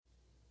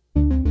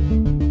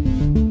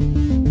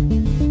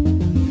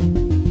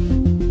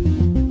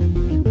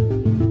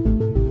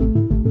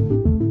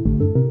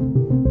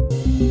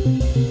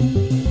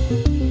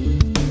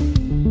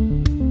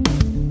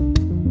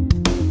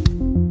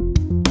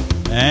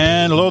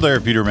And hello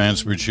there, Peter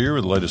Mansbridge here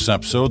with the latest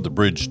episode, The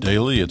Bridge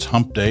Daily. It's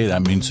Hump Day.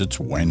 That means it's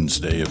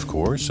Wednesday, of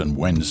course. And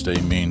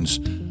Wednesday means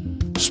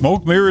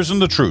smoke, mirrors,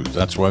 and the truth.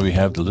 That's why we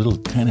have the little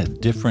kind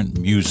of different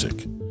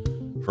music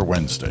for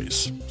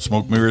Wednesdays.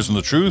 Smoke, mirrors, and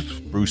the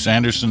truth. Bruce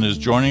Anderson is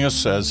joining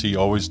us, as he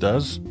always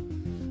does.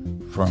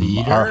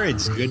 Peter,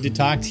 it's good to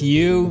talk to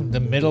you.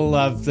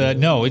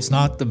 It's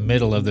not the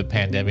middle of the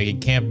pandemic. It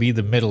can't be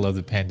the middle of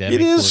the pandemic.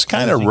 It is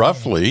kind of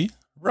roughly,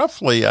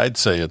 I'd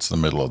say it's the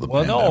middle of the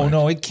pandemic. Well,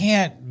 no, it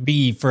can't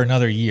be for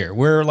another year.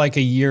 We're like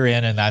a year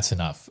in and that's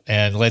enough.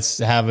 And let's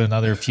have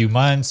another few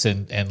months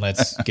and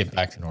let's get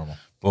back to normal.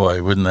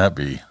 Boy, wouldn't that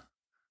be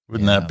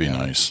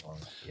nice?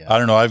 Yeah. I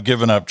don't know. I've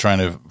given up trying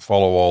to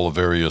follow all the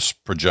various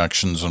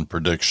projections and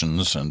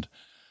predictions and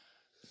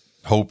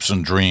hopes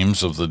and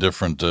dreams of the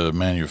different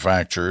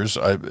manufacturers.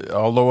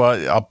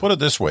 I'll put it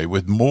this way,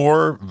 with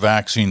more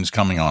vaccines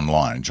coming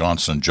online,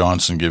 Johnson &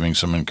 Johnson giving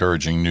some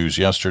encouraging news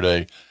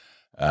yesterday.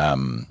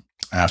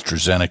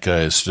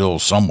 AstraZeneca is still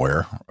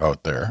somewhere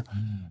out there.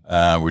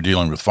 We're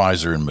dealing with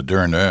Pfizer and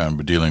Moderna, and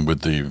we're dealing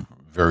with the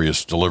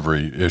various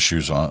delivery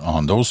issues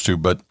on those two.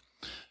 But,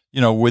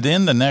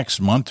 within the next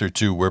month or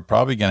two, we're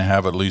probably going to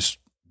have at least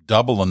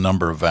double the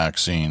number of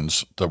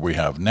vaccines that we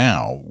have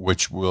now,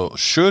 which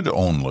should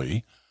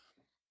only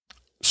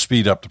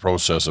speed up the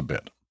process a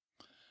bit.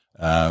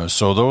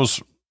 So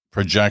those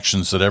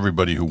projections that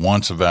everybody who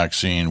wants a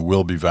vaccine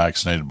will be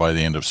vaccinated by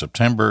the end of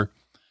September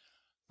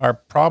are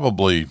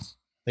probably...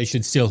 They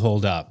should still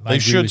hold up. They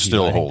should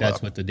still hold up.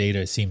 That's what the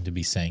data seem to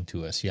be saying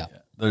to us, yeah.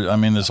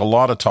 There's a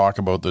lot of talk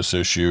about this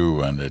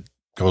issue, and it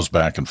goes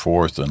back and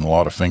forth, and a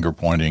lot of finger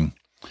pointing.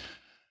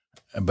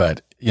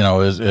 But,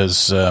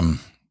 as one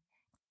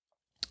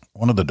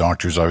of the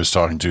doctors I was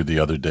talking to the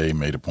other day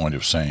made a point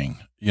of saying,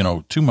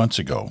 2 months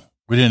ago,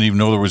 we didn't even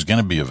know there was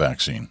going to be a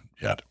vaccine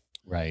yet.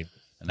 Right.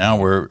 And now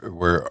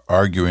we're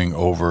arguing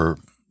over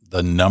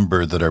the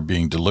number that are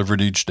being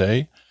delivered each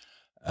day,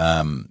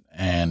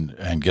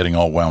 and getting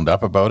all wound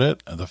up about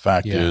it. The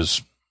fact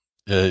is,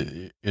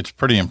 it's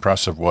pretty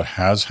impressive what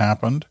has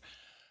happened.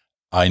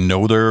 I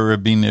know there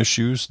have been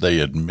issues. They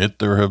admit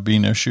there have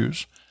been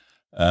issues,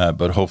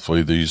 but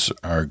hopefully these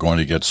are going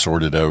to get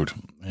sorted out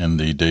in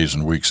the days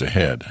and weeks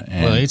ahead.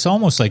 Well, it's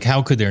almost like,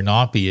 how could there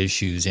not be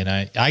issues? And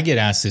I get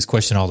asked this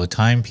question all the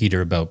time,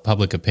 Peter, about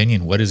public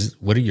opinion. What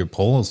do your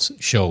polls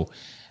show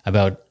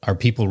about, are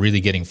people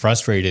really getting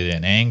frustrated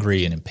and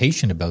angry and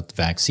impatient about the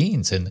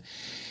vaccines? And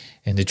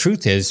the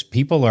truth is,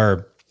 people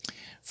are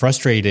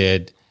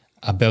frustrated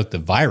about the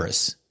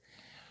virus.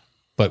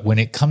 But when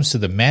it comes to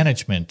the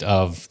management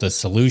of the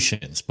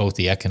solutions, both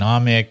the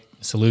economic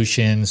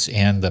solutions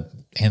and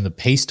the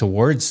pace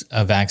towards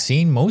a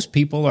vaccine, most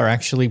people are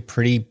actually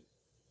pretty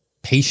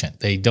patient.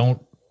 They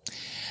don't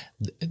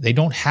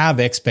have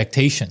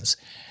expectations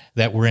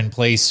that were in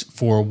place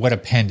for what a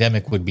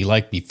pandemic would be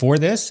like before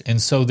this.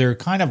 And so they're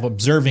kind of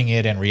observing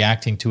it and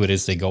reacting to it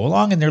as they go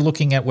along. And they're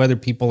looking at whether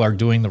people are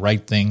doing the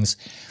right things,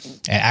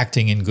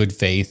 acting in good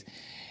faith.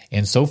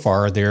 And so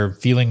far, their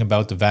feeling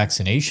about the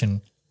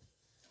vaccination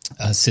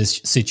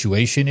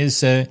situation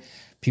is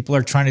people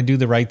are trying to do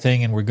the right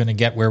thing, and we're going to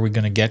get where we're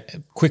going to get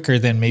quicker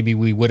than maybe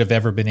we would have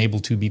ever been able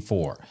to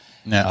before.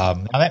 Now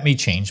that may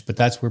change, but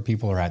that's where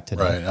people are at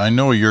today. Right. I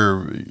know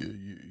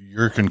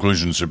your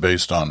conclusions are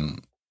based on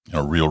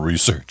real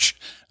research,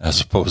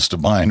 as opposed to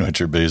mine, which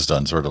are based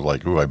on sort of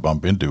like who I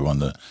bump into on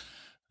the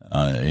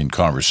in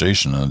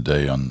conversation on the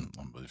day on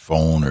the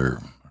phone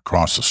or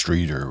across the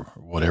street or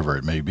whatever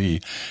it may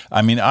be.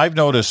 I mean, I've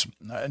noticed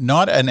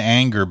not an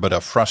anger, but a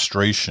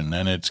frustration,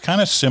 and it's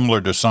kind of similar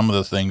to some of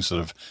the things that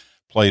have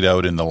played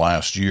out in the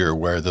last year,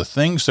 where the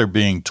things they're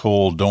being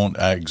told don't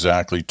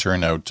exactly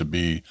turn out to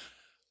be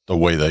the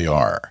way they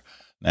are.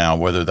 Now,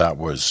 whether that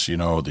was,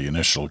 the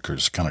initial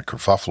kind of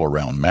kerfuffle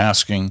around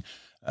masking,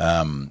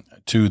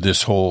 to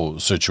this whole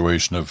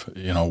situation of,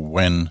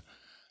 when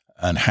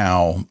and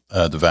how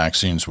the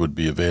vaccines would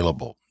be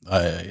available.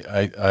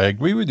 I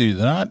agree with you.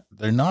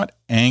 They're not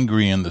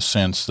angry in the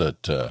sense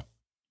that,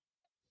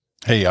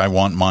 hey, I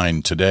want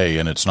mine today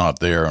and it's not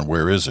there and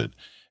where is it?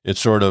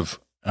 It's sort of,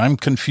 I'm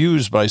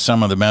confused by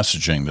some of the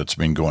messaging that's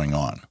been going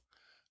on.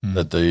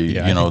 That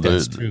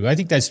that's true. I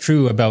think that's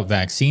true about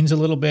vaccines a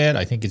little bit.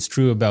 I think it's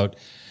true about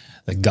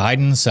the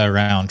guidance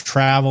around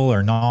travel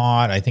or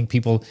not. I think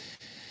people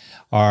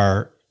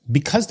are,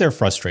 because they're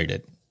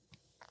frustrated,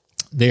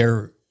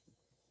 their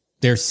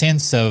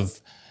sense of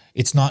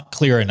it's not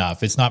clear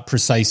enough, it's not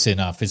precise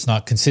enough, it's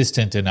not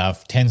consistent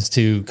enough, tends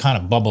to kind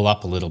of bubble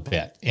up a little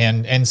bit.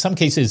 And in some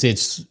cases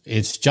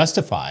it's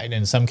justified.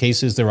 In some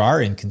cases there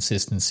are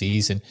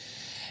inconsistencies,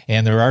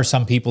 and there are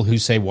some people who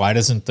say, why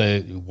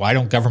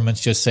don't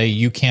governments just say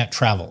you can't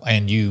travel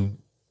and you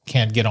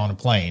can't get on a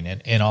plane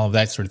and all of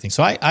that sort of thing.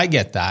 So I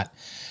get that.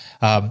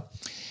 And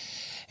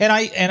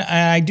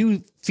I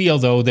do feel,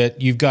 though,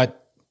 that you've got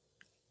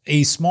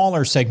a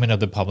smaller segment of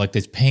the public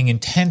that's paying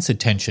intense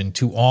attention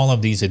to all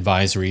of these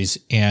advisories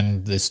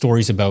and the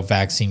stories about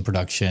vaccine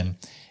production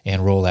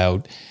and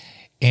rollout.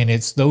 And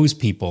it's those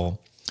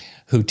people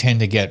who tend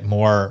to get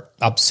more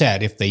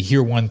upset if they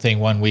hear one thing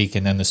one week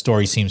and then the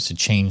story seems to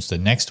change the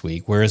next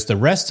week. Whereas the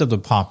rest of the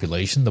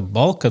population, the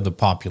bulk of the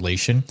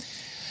population,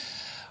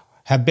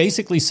 have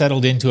basically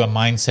settled into a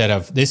mindset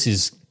of this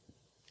is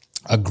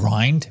a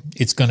grind.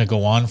 It's going to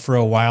go on for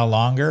a while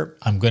longer.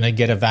 I'm going to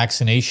get a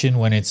vaccination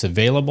when it's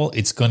available.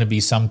 It's going to be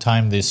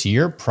sometime this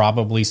year,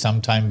 probably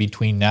sometime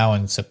between now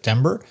and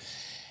September.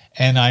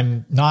 And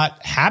I'm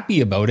not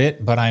happy about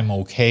it, but I'm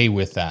okay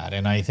with that.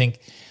 And I think,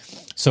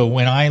 so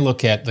when I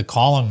look at the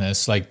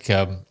columnists, like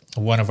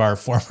one of our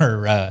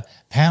former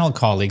panel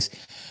colleagues,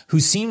 who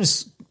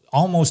seems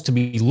almost to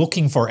be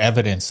looking for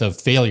evidence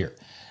of failure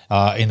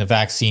in the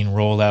vaccine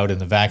rollout and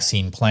the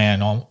vaccine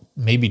plan,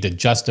 maybe to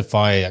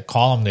justify a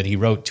column that he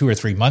wrote 2 or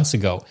 3 months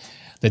ago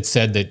that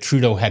said that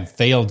Trudeau had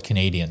failed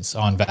Canadians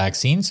on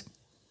vaccines.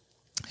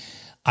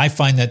 I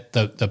find that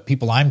the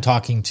people I'm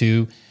talking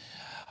to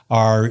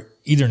are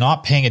either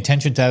not paying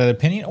attention to that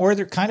opinion or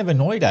they're kind of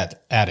annoyed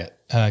at it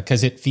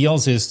because it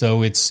feels as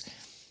though it's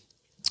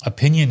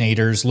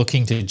opinionators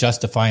looking to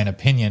justify an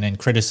opinion and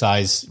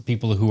criticize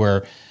people who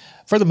are,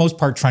 for the most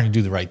part, trying to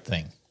do the right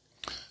thing.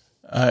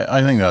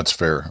 I think that's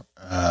fair.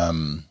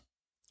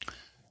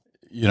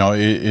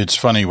 It's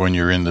funny when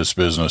you're in this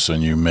business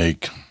and you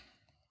make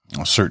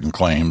certain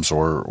claims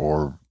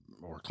or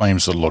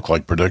claims that look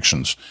like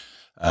predictions.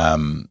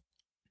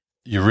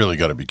 You really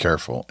got to be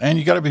careful, and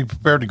you got to be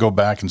prepared to go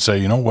back and say,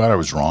 you know what, I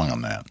was wrong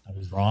on that. I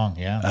was wrong.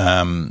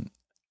 Yeah.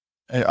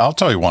 I'll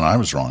tell you one I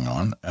was wrong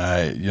on.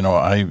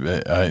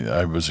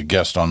 I was a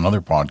guest on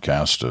another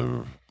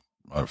podcast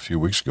a few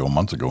weeks ago, a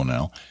month ago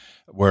now,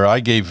 where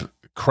I gave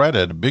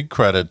big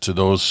credit to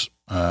those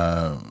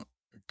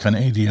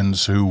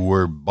Canadians who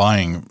were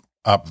buying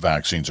up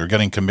vaccines or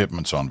getting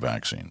commitments on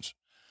vaccines.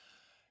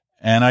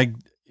 And I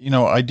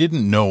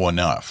didn't know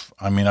enough.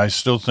 I mean, I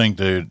still think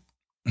that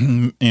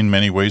in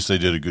many ways they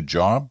did a good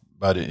job,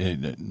 but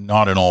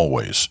not in all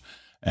ways.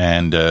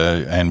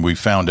 And we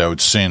found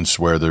out since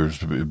where there's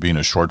been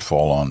a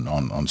shortfall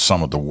on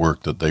some of the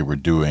work that they were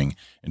doing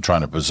in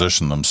trying to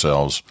position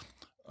themselves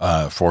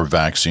for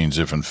vaccines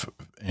if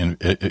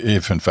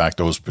in fact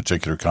those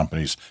particular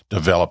companies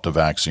developed a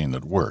vaccine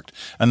that worked.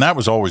 And that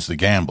was always the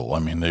gamble. I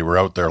mean, they were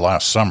out there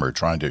last summer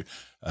trying to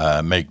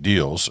make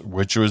deals,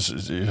 which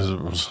was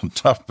a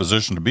tough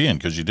position to be in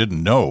because you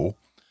didn't know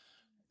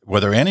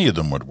whether any of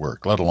them would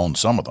work, let alone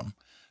some of them.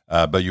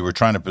 But you were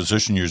trying to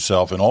position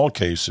yourself in all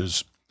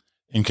cases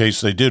in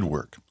case they did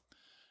work.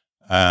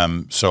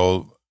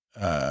 So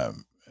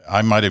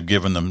I might have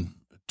given them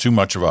too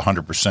much of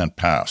 100%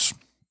 pass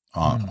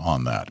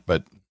on that.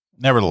 But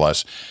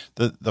nevertheless,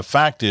 the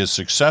fact is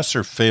success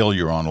or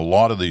failure on a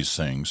lot of these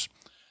things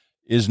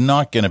is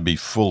not going to be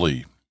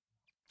fully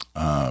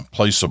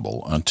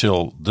placeable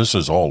until this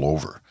is all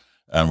over.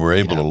 And we're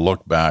able to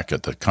look back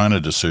at the kind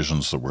of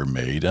decisions that were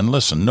made. And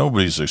listen,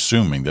 nobody's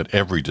assuming that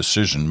every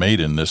decision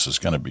made in this is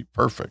going to be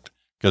perfect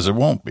because it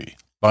won't be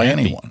by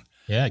anyone.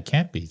 Yeah, it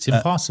can't be. It's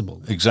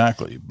impossible.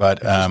 Exactly.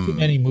 But too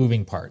many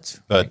moving parts.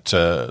 But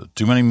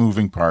too many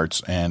moving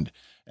parts and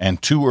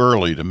too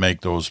early to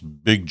make those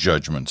big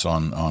judgments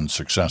on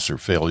success or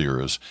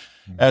failure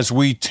as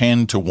we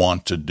tend to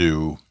want to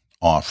do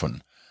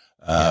often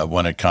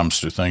when it comes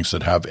to things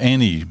that have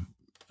any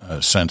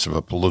sense of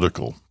a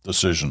political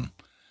decision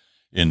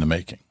in the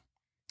making.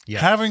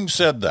 Yeah. Having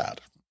said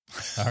that,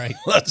 all right,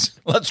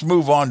 let's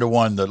move on to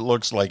one that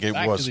looks like it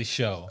was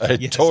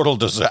a total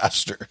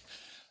disaster,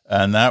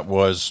 and that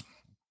was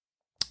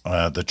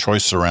the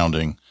choice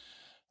surrounding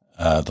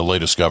the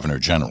latest Governor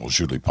General,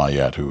 Julie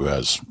Payette, who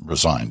has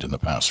resigned in the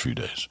past few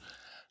days.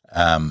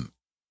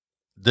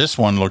 This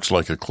one looks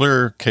like a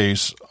clear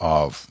case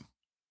of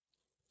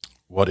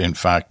what, in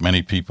fact,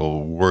 many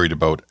people worried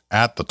about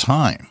at the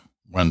time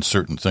when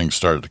certain things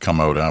started to come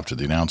out after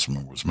the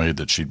announcement was made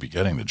that she'd be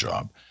getting the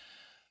job,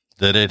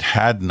 that it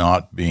had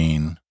not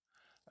been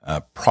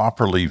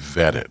properly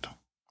vetted.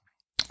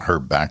 Her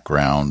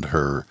background,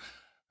 her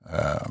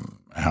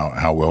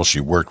how well she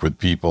worked with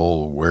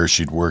people, where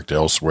she'd worked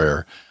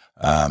elsewhere,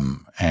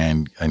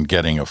 and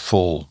getting a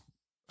full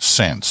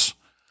sense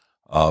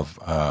of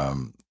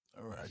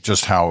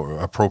just how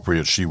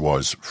appropriate she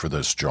was for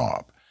this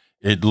job.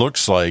 It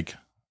looks like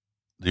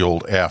the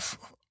old F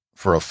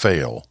for a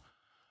fail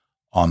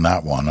on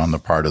that one on the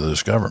part of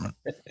this government.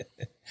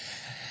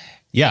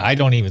 Yeah, I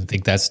don't even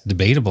think that's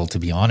debatable, to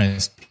be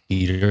honest,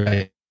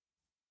 Peter.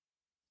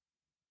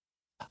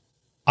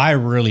 I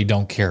really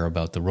don't care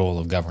about the role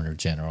of Governor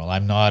General.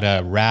 I'm not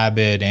a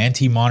rabid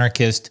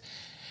anti-monarchist,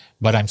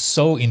 but I'm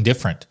so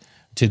indifferent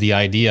to the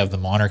idea of the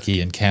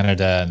monarchy in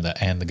Canada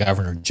and the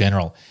Governor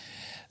General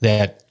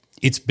that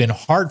it's been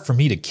hard for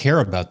me to care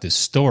about this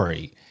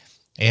story.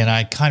 And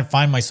I kind of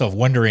find myself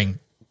wondering,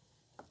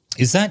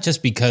 is that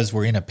just because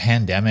we're in a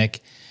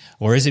pandemic,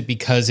 or is it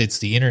because it's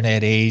the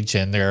internet age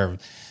and there are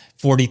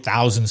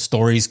 40,000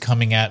 stories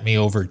coming at me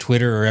over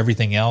Twitter or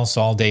everything else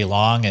all day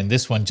long, and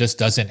this one just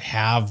doesn't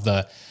have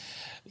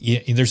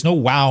there's no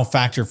wow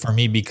factor for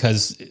me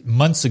because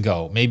months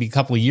ago, maybe a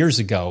couple of years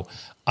ago,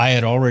 I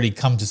had already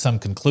come to some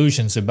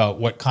conclusions about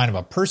what kind of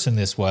a person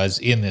this was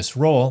in this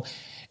role,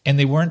 and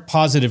they weren't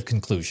positive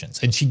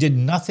conclusions. And she did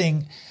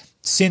nothing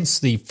since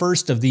the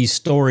first of these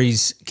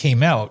stories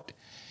came out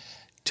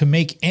to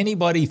make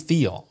anybody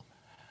feel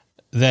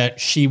that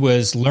she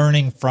was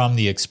learning from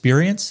the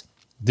experience,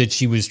 that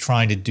she was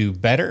trying to do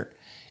better.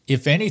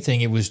 If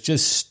anything, it was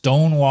just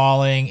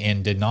stonewalling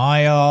and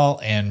denial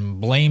and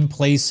blame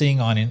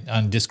placing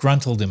on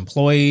disgruntled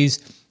employees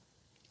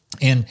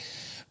and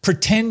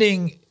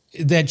pretending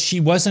that she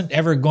wasn't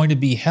ever going to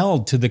be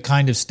held to the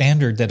kind of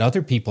standard that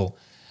other people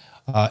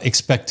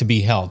expect to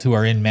be held who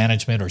are in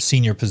management or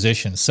senior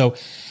positions. So,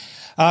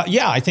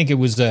 I think there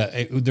was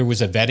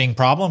a vetting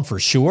problem for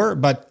sure,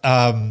 but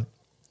I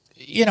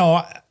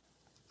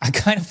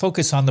kind of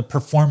focus on the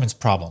performance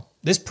problem.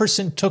 This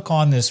person took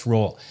on this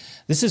role.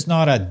 This is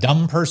not a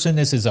dumb person.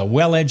 This is a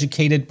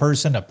well-educated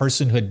person, a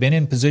person who had been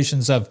in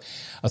positions of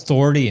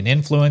authority and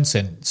influence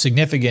and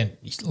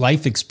significant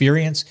life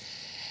experience.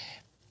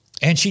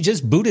 And she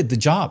just booted the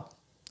job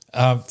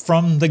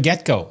from the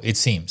get-go, it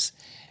seems.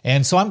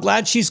 And so I'm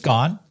glad she's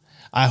gone.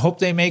 I hope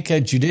they make a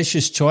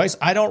judicious choice.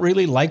 I don't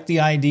really like the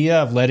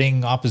idea of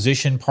letting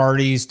opposition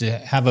parties to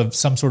have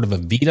some sort of a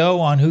veto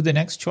on who the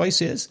next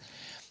choice is.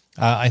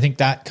 I think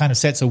that kind of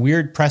sets a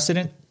weird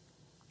precedent.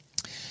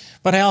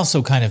 But I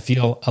also kind of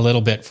feel a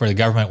little bit for the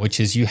government, which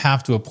is you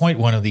have to appoint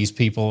one of these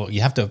people. You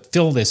have to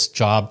fill this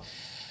job.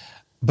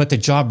 But the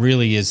job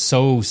really is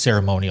so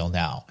ceremonial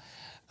now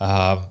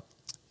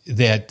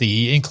that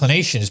the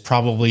inclination is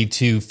probably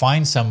to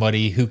find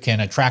somebody who can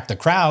attract a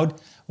crowd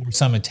or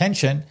some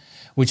attention,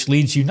 which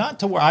leads you not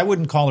to where I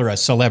wouldn't call her a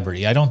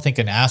celebrity. I don't think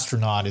an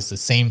astronaut is the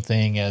same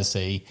thing as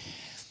a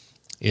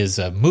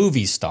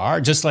movie star,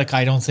 just like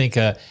I don't think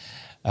a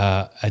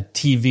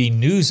TV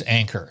news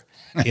anchor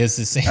is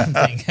the same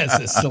thing as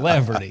a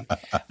celebrity.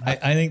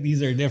 I think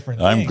these are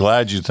different things. I'm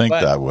glad you think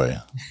that way.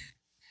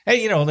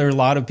 Hey, there are a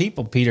lot of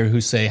people, Peter, who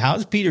say,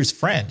 how's Peter's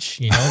French?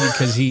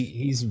 Because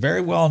he's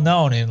very well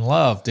known and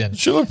loved. And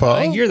sure, Paul.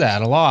 I hear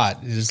that a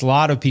lot. There's a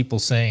lot of people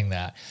saying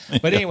that.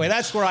 But anyway,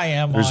 that's where I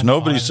am. There's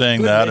nobody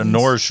saying that, and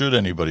nor should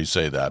anybody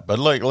say that. But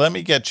let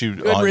me get you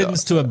good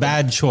riddance to a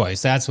bad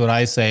choice. That's what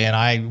I say. And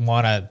I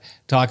want to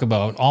talk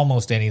about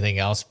almost anything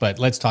else, but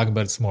let's talk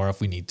about it some more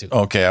if we need to.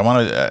 Okay.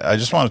 I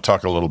just want to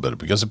talk a little bit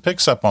because it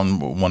picks up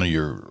on one of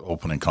your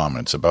opening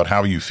comments about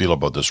how you feel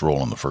about this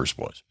role in the first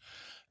place.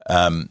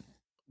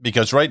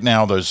 Because right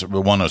now,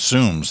 one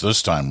assumes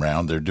this time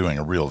round they're doing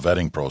a real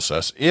vetting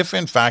process, if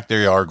in fact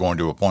they are going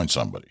to appoint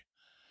somebody,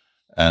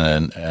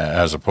 and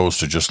as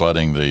opposed to just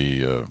letting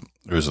the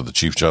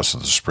Chief Justice of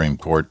the Supreme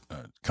Court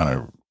kind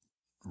of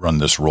run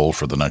this role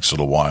for the next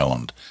little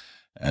while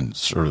and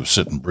sort of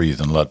sit and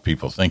breathe and let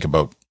people think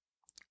about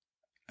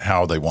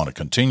how they want to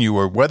continue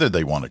or whether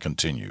they want to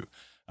continue.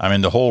 I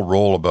mean, the whole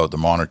role about the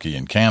monarchy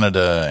in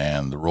Canada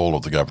and the role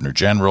of the Governor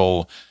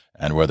General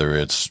and whether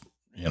it's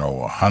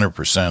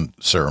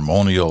 100%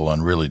 ceremonial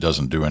and really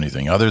doesn't do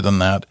anything other than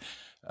that,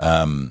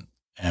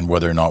 and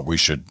whether or not we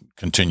should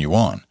continue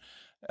on.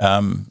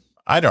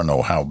 I don't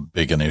know how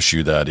big an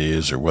issue that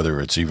is or whether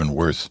it's even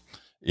worth,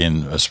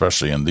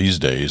 especially in these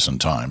days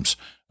and times,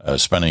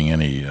 spending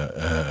any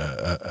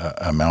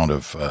amount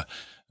of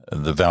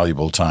the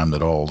valuable time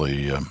that all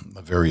the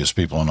various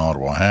people in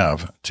Ottawa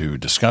have to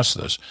discuss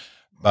this.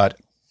 But,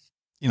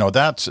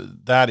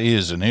 that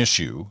is an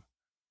issue.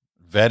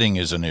 Vetting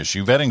is an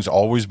issue. Vetting's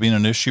always been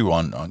an issue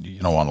on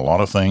a lot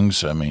of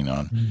things. I mean,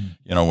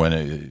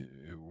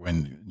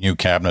 when new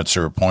cabinets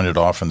are appointed,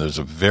 often there's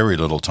a very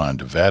little time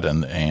to vet.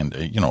 And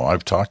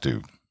I've talked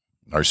to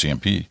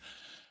RCMP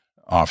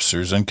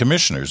officers and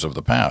commissioners of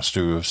the past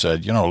who have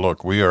said,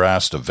 look, we are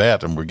asked to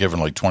vet and we're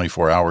given like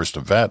 24 hours to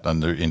vet.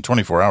 And in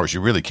 24 hours,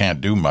 you really can't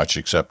do much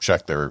except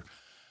check their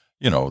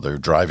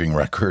driving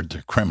record,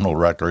 their criminal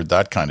record,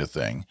 that kind of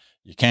thing.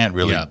 You can't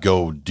really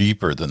go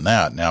deeper than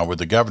that. Now, with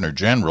the Governor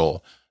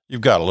General,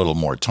 you've got a little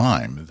more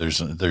time.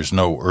 There's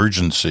no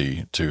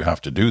urgency to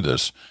have to do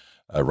this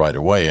right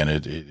away, and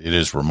it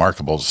is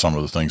remarkable some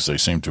of the things they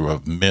seem to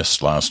have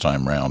missed last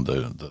time round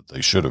that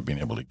they should have been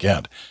able to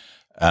get.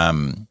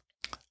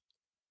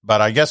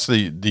 But I guess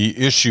the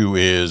issue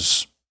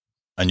is,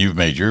 and you've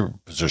made your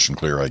position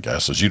clear, I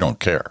guess, is you don't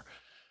care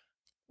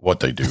what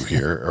they do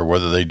here or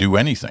whether they do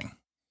anything.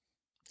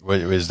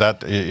 Is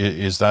that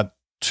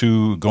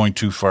going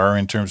too far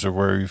in terms of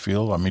where you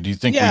feel? I mean, do you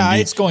think? Yeah,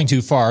 it's going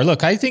too far.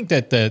 Look, I think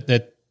that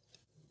that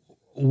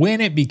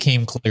when it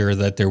became clear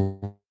that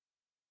the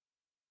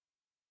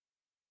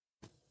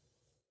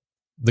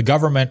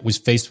government was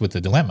faced with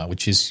a dilemma,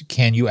 which is,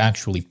 can you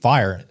actually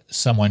fire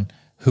someone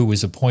who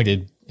was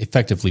appointed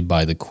effectively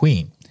by the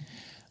Queen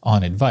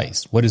on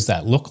advice? What does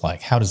that look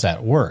like? How does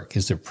that work?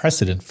 Is there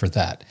precedent for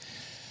that?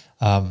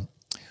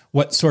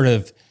 What sort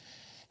of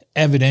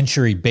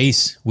evidentiary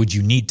base would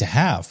you need to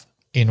have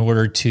in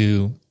order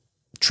to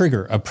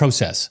trigger a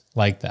process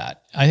like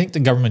that? I think the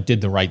government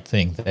did the right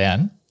thing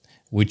then,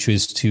 which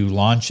was to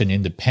launch an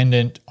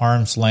independent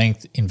arm's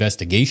length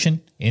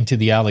investigation into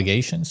the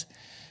allegations,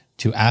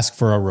 to ask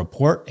for a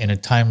report in a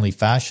timely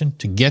fashion,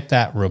 to get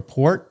that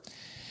report,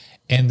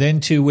 and then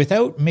to,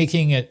 without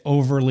making it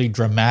overly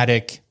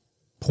dramatic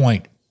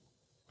point,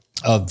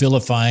 of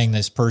vilifying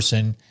this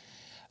person,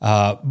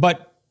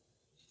 but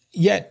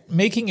yet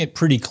making it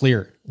pretty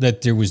clear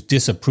that there was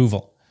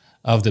disapproval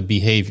of the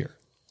behavior.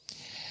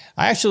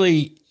 I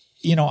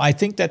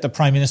think that the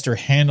Prime Minister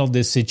handled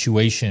this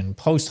situation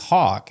post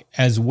hoc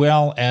as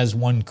well as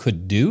one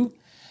could do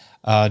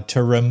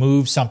to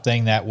remove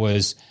something that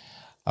was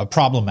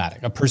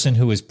problematic, a person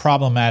who was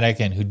problematic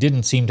and who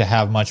didn't seem to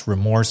have much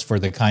remorse for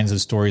the kinds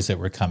of stories that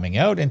were coming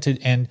out.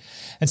 And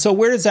so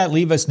where does that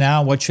leave us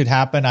now? What should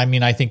happen? I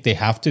mean, I think they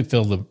have to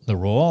fill the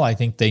role. I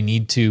think they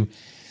need to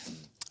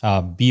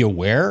be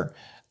aware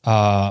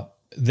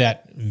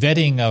that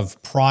vetting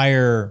of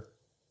prior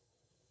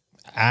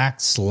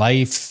acts,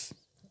 life,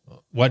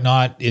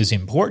 whatnot is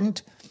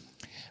important,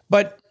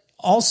 but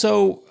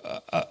also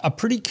a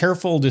pretty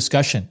careful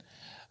discussion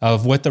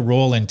of what the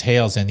role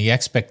entails and the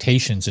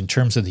expectations in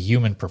terms of the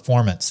human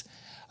performance.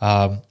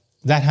 That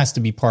has to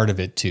be part of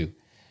it too,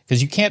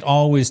 because you can't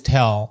always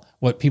tell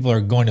what people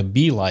are going to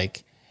be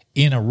like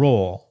in a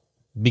role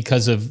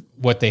because of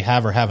what they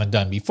have or haven't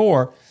done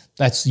before.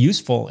 That's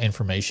useful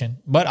information,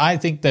 but I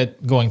think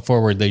that going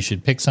forward, they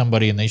should pick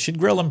somebody and they should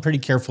grill them pretty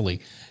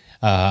carefully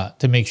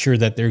to make sure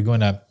that they're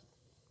going to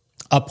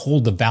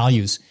uphold the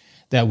values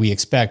that we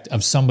expect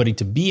of somebody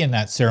to be in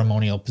that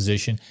ceremonial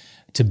position,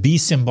 to be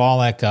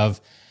symbolic of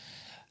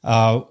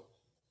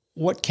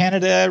what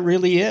Canada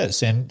really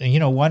is. And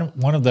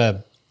one of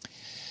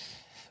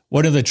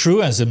the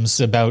truisms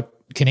about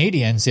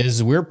Canadians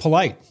is we're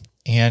polite,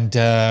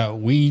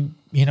 and we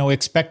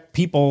expect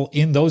people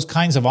in those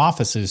kinds of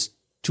offices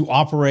to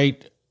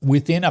operate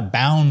within a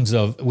bound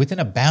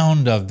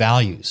of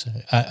values,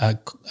 a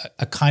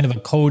kind of a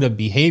code of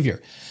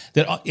behavior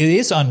that it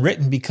is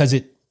unwritten because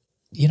it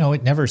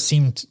never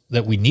seemed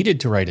that we needed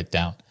to write it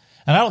down.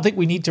 And I don't think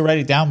we need to write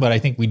it down, but I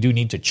think we do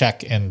need to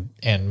check and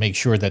make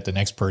sure that the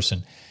next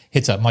person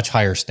hits a much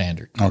higher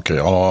standard. Okay,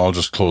 I'll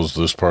just close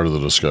this part of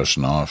the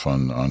discussion off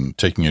on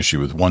taking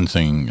issue with one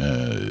thing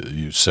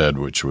you said,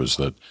 which was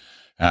that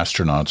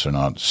astronauts are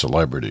not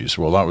celebrities.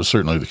 Well, that was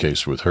certainly the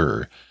case with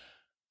her.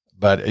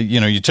 But,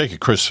 you take a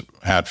Chris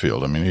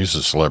Hadfield. I mean, he's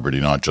a celebrity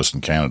not just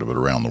in Canada, but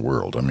around the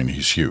world. I mean,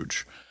 he's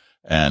huge.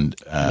 And,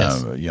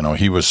 yes.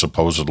 He was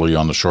supposedly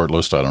on the short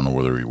list. I don't know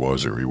whether he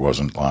was or he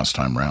wasn't last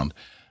time round.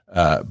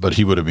 But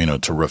he would have been a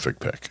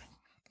terrific pick.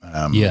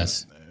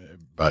 Yes.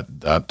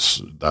 But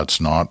that's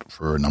not,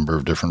 for a number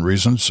of different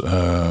reasons,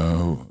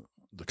 the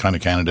kind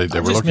of candidate they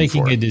were looking for. I'm just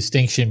making a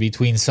distinction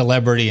between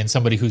celebrity and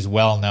somebody who's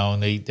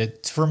well-known.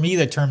 For me,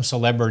 the term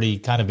celebrity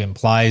kind of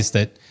implies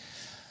that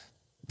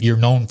you're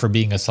known for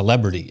being a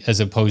celebrity as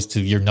opposed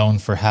to you're known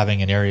for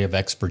having an area of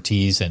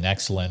expertise and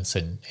excellence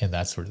and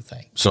that sort of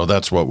thing. So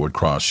that's what would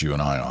cross you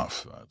and I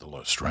off the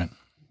list, right?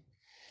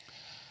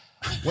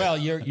 Well,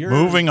 you're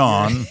moving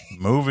on.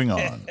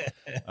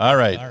 All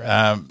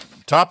right.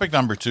 Topic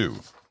number 2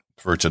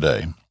 for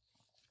today.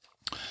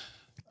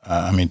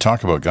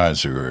 Talk about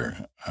guys who are,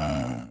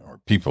 or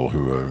people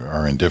who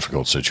are in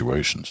difficult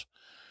situations.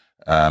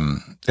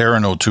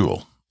 Erin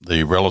O'Toole,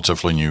 the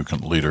relatively new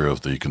leader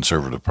of the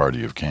Conservative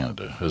Party of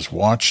Canada, has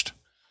watched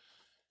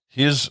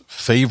his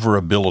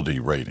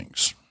favorability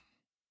ratings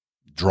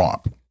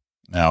drop.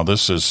 Now,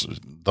 this is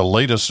the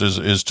latest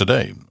is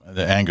today.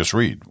 Angus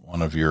Reid,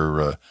 one of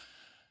your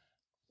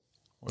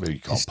what do you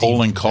call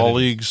polling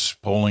colleagues,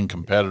 polling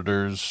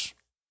competitors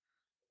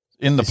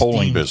in the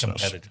polling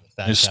business,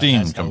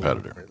 esteemed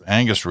competitor,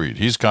 Angus Reid.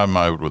 He's come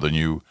out with a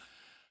new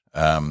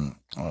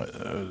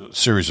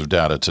series of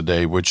data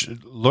today, which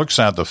looks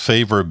at the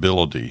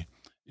favorability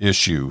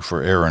issue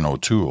for Erin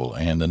O'Toole,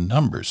 and the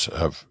numbers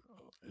have,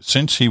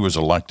 since he was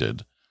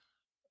elected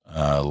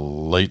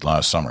late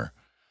last summer,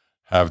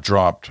 have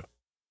dropped.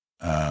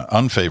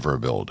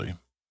 Unfavorability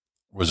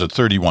was at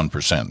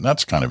 31%.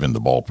 That's kind of in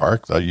the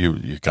ballpark. That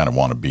you kind of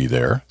want to be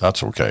there.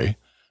 That's okay.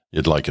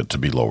 You'd like it to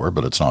be lower,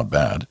 but it's not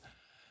bad.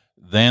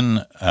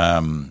 Then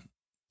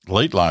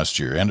late last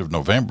year, end of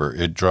November,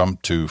 it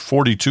jumped to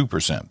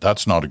 42%.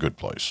 That's not a good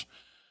place.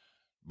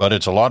 But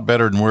it's a lot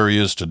better than where he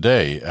is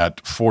today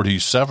at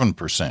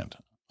 47%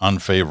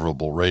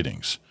 unfavorable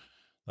ratings.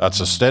 That's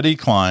a steady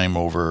climb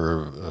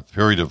over a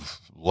period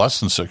of less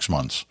than 6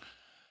 months.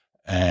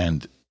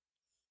 And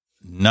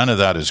none of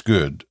that is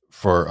good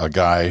for a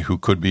guy who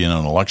could be in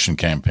an election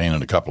campaign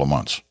in a couple of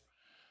months.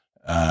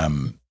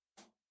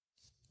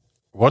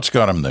 What's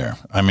got him there?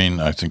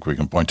 I think we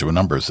can point to a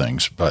number of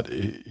things, but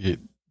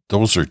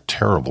those are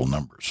terrible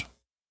numbers.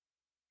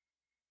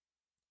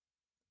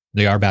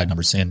 They are bad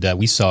numbers, and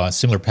we saw a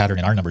similar pattern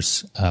in our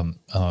numbers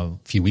a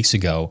few weeks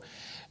ago,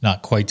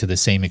 not quite to the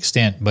same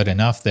extent, but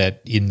enough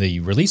that in the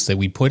release that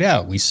we put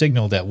out, we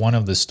signaled that one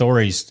of the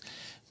stories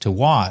to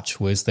watch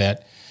was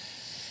that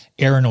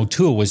Erin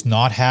O'Toole was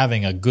not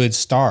having a good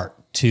start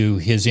to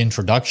his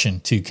introduction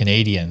to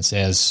Canadians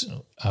as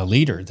a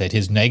leader, that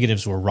his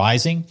negatives were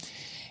rising.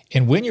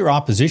 And when you're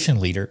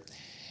opposition leader,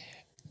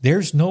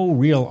 there's no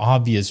real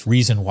obvious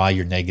reason why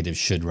your negatives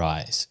should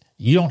rise.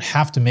 You don't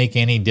have to make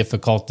any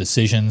difficult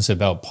decisions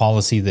about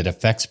policy that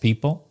affects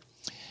people.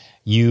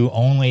 You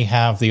only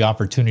have the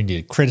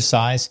opportunity to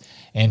criticize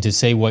and to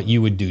say what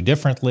you would do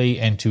differently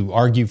and to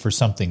argue for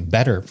something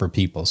better for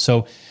people.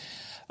 So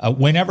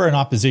whenever an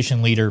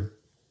opposition leader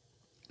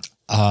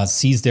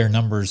sees their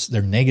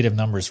negative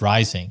numbers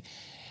rising,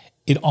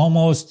 it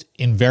almost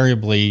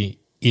invariably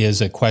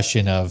is a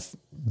question of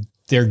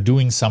they're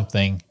doing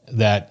something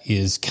that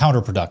is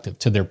counterproductive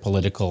to their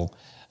political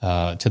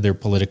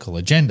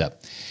agenda.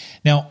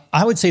 Now,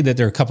 I would say that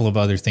there are a couple of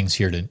other things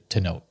here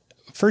to note.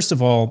 First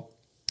of all,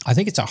 I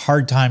think it's a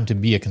hard time to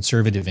be a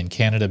conservative in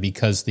Canada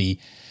because the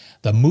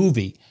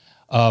movie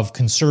of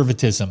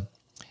conservatism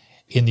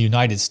in the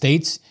United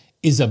States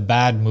is a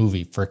bad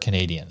movie for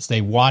Canadians.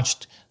 They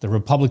watched the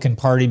Republican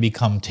Party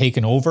become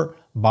taken over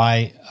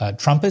by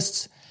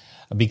Trumpists,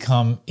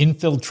 become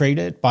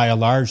infiltrated by a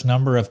large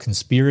number of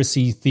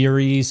conspiracy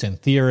theories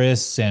and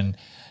theorists and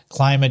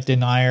climate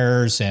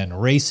deniers and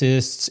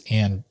racists.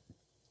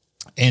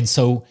 And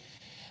so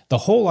the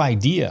whole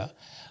idea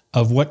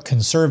of what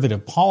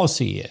conservative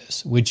policy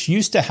is, which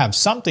used to have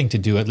something to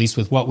do, at least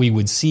with what we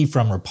would see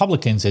from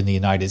Republicans in the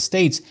United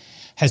States,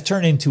 has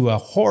turned into a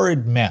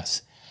horrid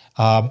mess.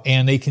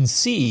 And they can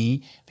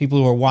see, people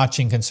who are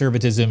watching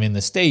conservatism in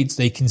the States,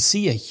 they can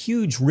see a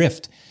huge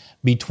rift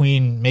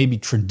between maybe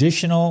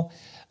traditional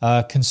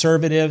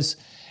conservatives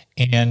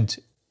and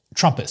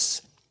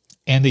Trumpists.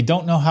 And they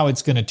don't know how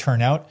it's going to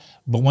turn out.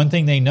 But one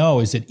thing they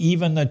know is that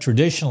even the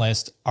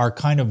traditionalists are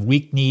kind of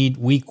weak-kneed,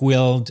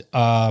 weak-willed,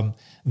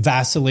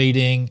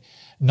 vacillating,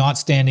 not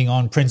standing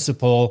on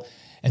principle.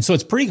 And so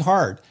it's pretty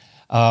hard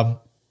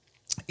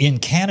in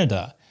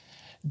Canada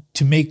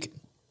to make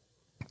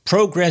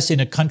progress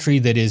in a country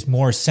that is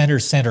more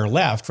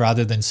center-left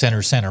rather than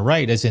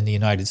center-right, as in the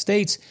United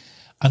States,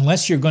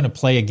 unless you're going to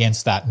play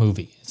against that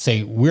movie.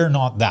 Say, we're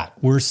not that.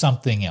 We're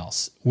something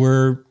else.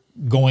 We're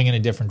going in a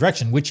different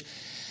direction, which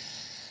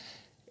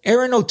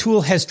Erin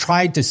O'Toole has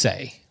tried to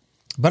say,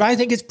 but I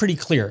think it's pretty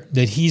clear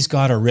that he's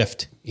got a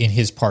rift in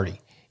his party.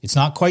 It's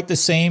not quite the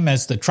same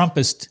as the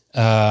Trumpist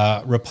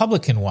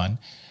Republican one,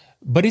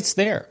 but it's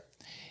there.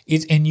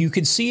 And you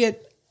could see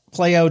it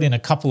play out in a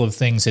couple of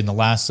things in the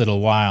last little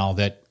while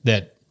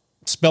that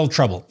spell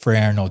trouble for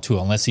Erin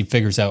O'Toole unless he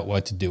figures out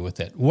what to do with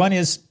it. One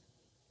is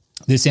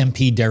this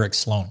MP, Derek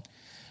Sloan,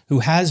 who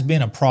has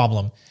been a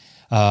problem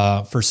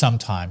for some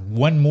time,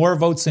 won more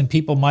votes than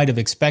people might have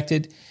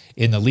expected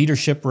in the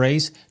leadership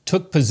race,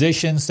 took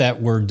positions that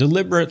were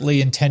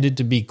deliberately intended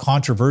to be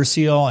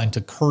controversial and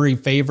to curry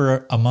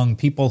favor among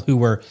people who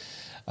were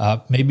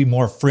maybe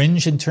more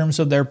fringe in terms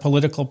of their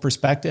political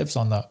perspectives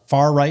on the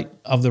far right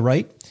of the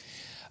right.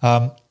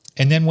 And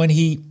then when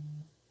he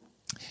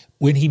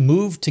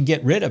moved to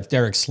get rid of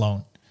Derek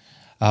Sloan,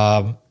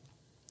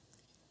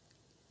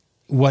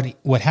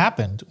 what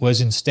happened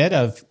was, instead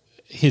of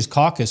his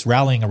caucus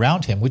rallying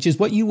around him, which is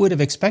what you would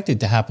have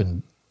expected to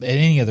happen at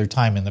any other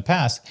time in the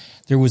past,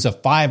 there was a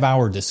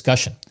 5-hour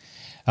discussion,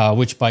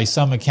 which by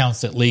some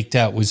accounts that leaked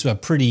out was a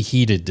pretty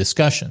heated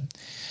discussion.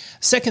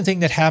 Second thing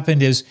that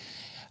happened is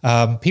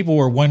people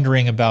were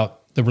wondering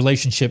about the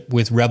relationship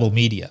with Rebel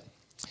Media,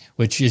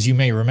 which, as you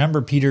may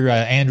remember, Peter,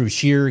 Andrew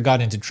Scheer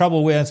got into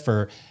trouble with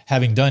for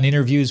having done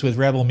interviews with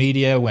Rebel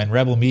Media when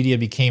Rebel Media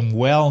became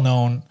well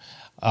known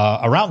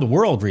around the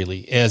world,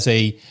 really, as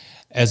a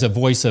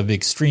voice of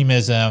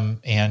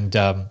extremism and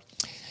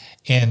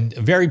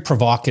very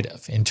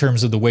provocative in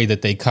terms of the way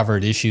that they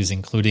covered issues,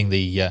 including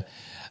the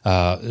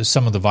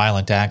some of the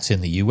violent acts in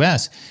the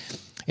U.S.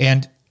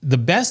 And the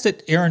best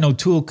that Erin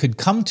O'Toole could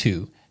come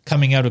to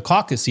coming out of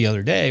caucus the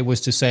other day was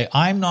to say,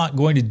 I'm not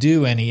going to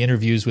do any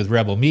interviews with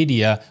Rebel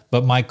Media,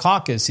 but my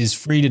caucus is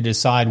free to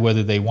decide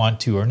whether they want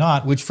to or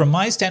not, which from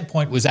my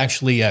standpoint was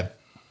actually a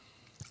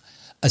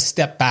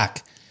step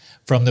back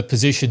from the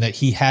position that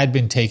he had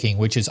been taking,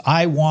 which is,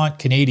 I want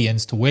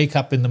Canadians to wake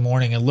up in the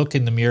morning and look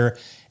in the mirror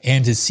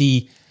and to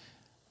see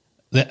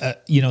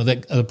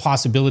the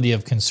possibility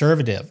of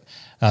conservative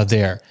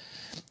there.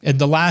 And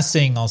the last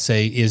thing I'll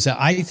say is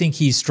I think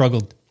he's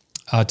struggled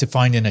to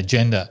find an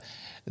agenda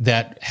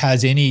that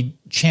has any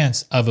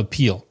chance of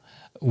appeal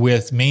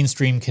with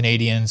mainstream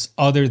Canadians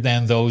other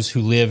than those who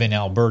live in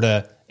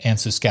Alberta and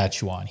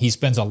Saskatchewan. He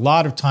spends a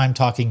lot of time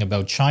talking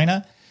about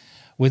China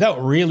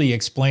without really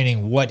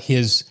explaining what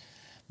his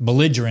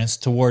belligerence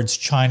towards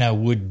China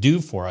would do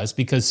for us,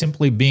 because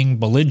simply being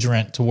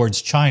belligerent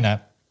towards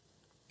China,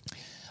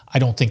 I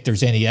don't think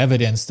there's any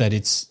evidence that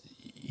it's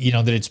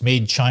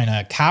made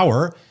China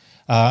cower.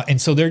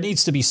 And so there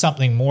needs to be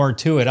something more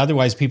to it.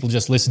 Otherwise, people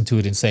just listen to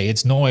it and say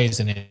it's noise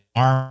and it's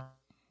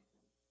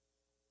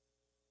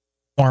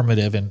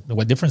informative, and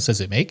what difference does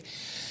it make?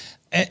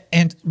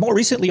 And more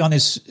recently on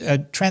this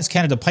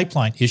Trans-Canada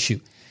Pipeline issue,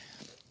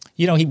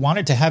 he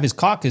wanted to have his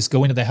caucus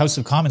go into the House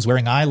of Commons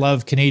wearing I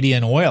Love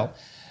Canadian Oil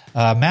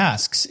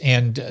masks.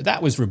 And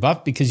that was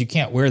rebuffed because you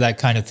can't wear that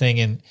kind of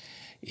thing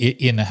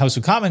in the House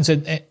of Commons.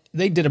 And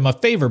they did him a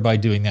favor by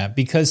doing that,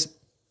 because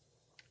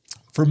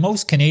for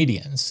most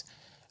Canadians,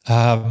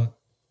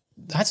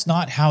 that's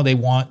not how they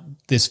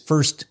want this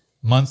first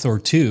month or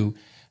two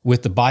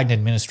with the Biden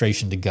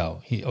administration to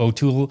go.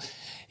 O'Toole,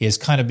 is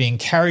kind of being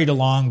carried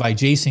along by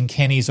Jason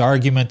Kenney's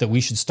argument that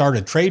we should start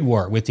a trade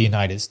war with the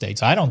United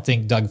States. I don't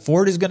think Doug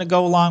Ford is going to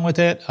go along with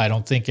it. I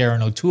don't think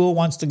Erin O'Toole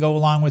wants to go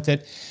along with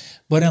it.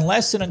 But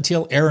unless and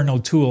until Erin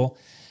O'Toole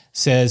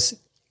says,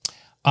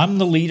 I'm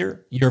the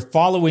leader, you're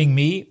following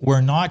me,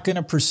 we're not going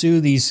to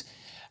pursue these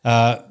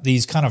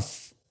kind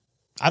of,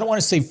 I don't want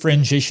to say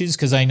fringe issues,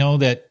 because I know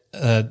that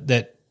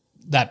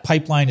that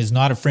pipeline is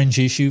not a fringe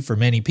issue for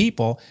many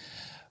people.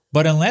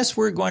 But unless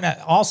we're going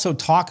to also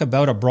talk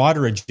about a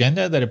broader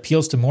agenda that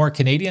appeals to more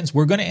Canadians,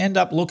 we're going to end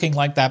up looking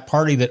like that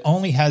party that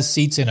only has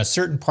seats in a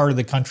certain part of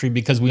the country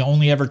because we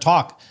only ever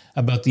talk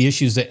about the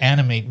issues that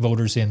animate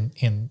voters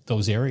in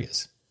those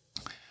areas.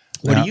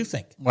 What do you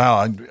think?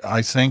 Well,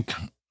 I think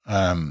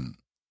that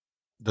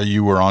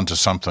you were onto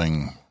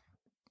something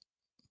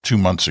 2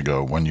 months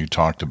ago when you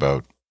talked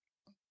about,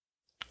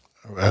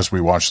 as we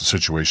watched the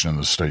situation in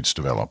the States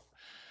develop,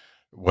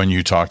 when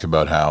you talked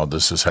about how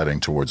this is heading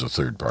towards a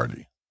third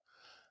party.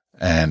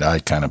 And I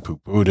kind of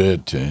poo-pooed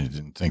it. I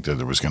didn't think that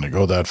it was going to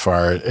go that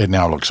far. It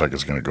now looks like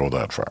it's going to go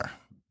that far.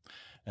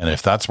 And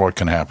if that's what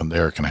can happen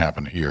there, it can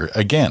happen here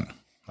again.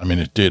 I mean,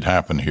 it did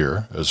happen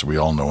here, as we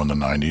all know, in the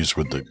 90s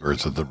with the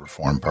birth of the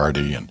Reform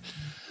Party and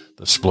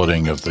the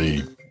splitting of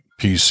the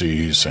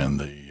PCs and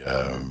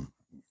the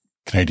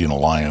Canadian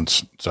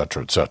Alliance, et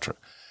cetera, et cetera.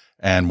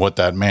 And what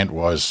that meant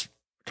was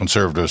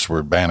Conservatives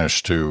were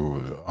banished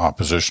to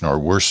opposition or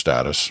worse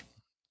status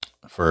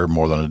for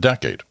more than a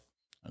decade,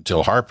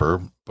 until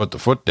Harper put the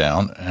foot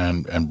down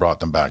and brought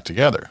them back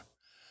together.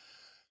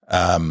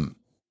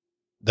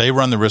 They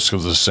run the risk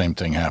of the same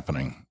thing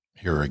happening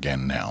here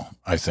again now,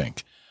 I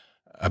think,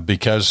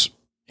 because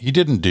he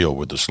didn't deal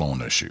with the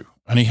Sloan issue,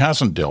 and he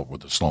hasn't dealt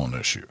with the Sloan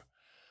issue.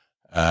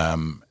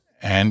 And,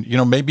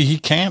 maybe he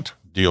can't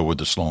deal with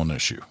the Sloan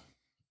issue.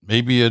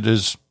 Maybe it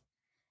is,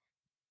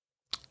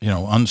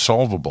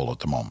 unsolvable at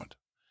the moment.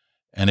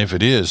 And if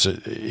it is,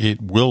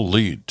 it will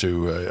lead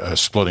to a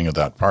splitting of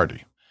that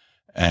party.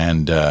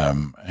 And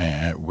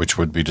which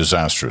would be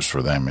disastrous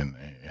for them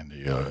in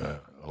the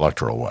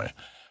electoral way.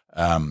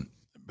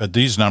 But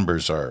these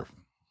numbers are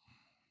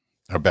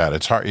bad.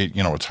 It's hard,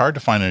 it's hard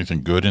to find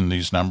anything good in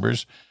these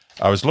numbers.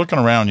 I was looking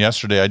around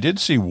yesterday. I did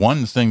see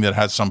one thing that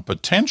had some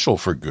potential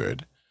for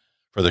good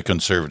for the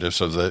Conservatives,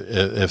 so that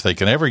if they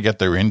can ever get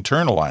their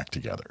internal act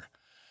together.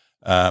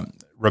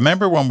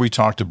 Remember when we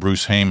talked to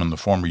Bruce Heyman, the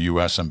former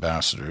U.S.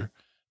 ambassador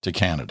to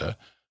Canada,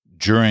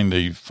 during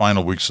the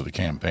final weeks of the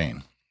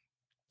campaign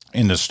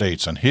in the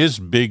States, and his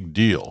big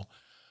deal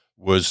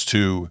was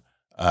to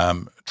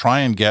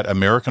try and get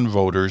American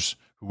voters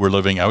who were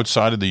living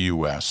outside of the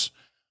U.S.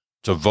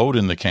 to vote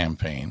in the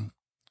campaign,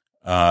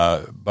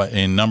 but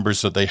in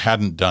numbers that they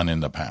hadn't done in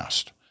the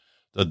past,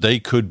 that they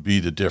could be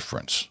the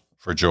difference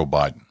for Joe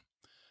Biden.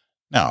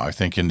 Now, I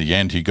think in the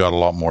end, he got a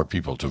lot more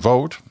people to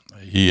vote.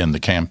 He and the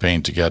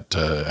campaign to get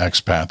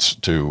expats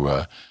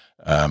to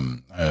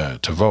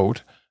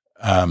vote.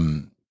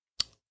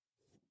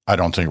 I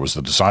don't think it was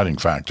the deciding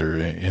factor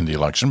in the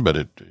election, but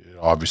it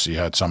obviously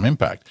had some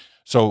impact.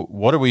 So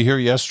what did we hear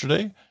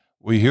yesterday?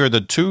 We hear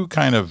the two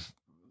kind of,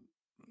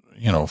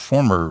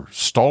 former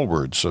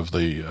stalwarts of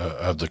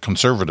the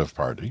Conservative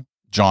Party,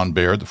 John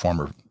Baird, the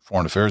former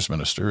Foreign Affairs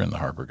Minister in the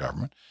Harper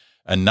government,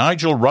 and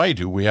Nigel Wright,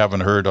 who we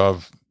haven't heard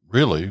of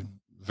really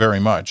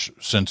very much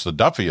since the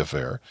Duffy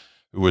affair,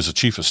 who was the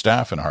chief of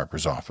staff in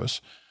Harper's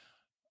office,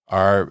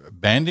 are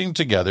banding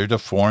together to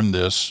form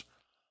this,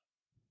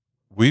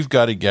 we've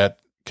got to get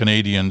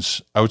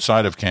Canadians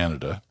outside of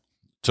Canada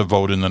to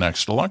vote in the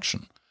next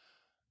election,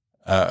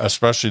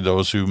 especially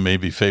those who may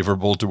be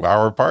favorable to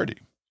our party.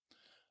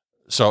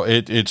 So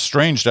it's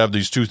strange to have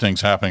these two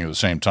things happening at the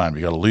same time.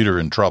 You got a leader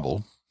in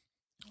trouble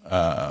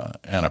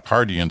and a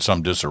party in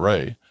some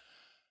disarray,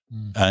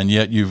 and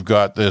yet you've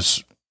got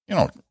this,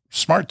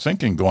 smart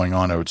thinking going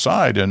on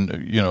outside,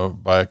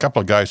 and by a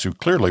couple of guys who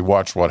clearly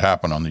watched what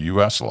happened on the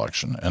U.S.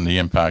 election and the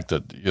impact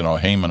that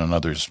Heyman and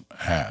others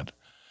had.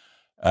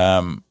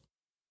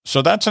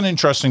 So that's an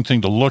interesting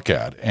thing to look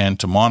at and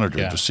to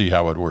monitor to see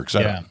how it works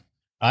out.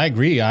 I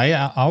agree.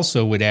 I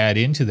also would add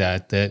into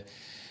that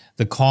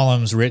the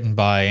columns written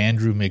by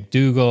Andrew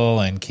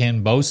McDougall and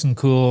Ken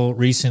Bosanquist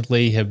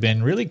recently have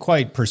been really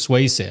quite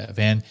persuasive.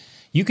 And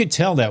you could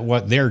tell that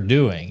what they're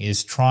doing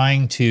is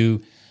trying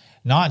to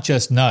not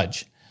just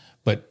nudge,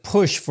 but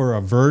push for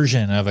a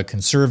version of a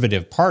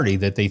conservative party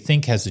that they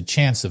think has a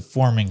chance of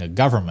forming a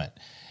government.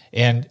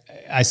 And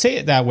I say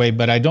it that way,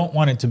 but I don't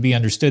want it to be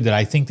understood that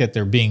I think that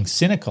they're being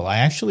cynical. I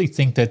actually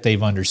think that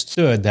they've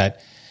understood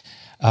that,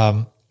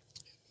 most,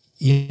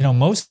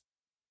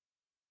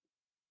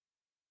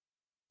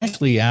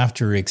 especially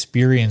after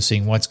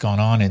experiencing what's gone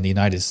on in the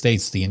United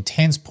States, the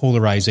intense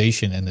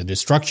polarization and the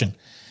destruction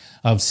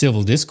of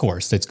civil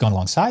discourse that's gone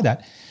alongside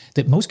that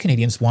most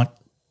Canadians want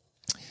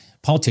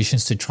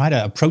politicians to try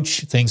to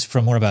approach things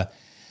from more of a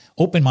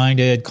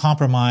open-minded,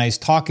 compromise,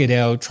 talk it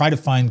out, try to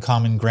find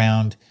common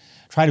ground,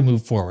 try to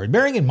move forward.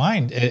 Bearing in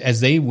mind, as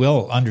they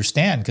will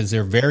understand, because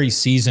they're very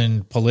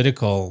seasoned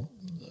political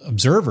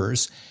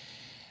observers,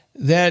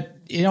 that,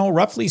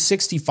 roughly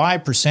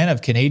 65%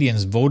 of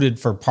Canadians voted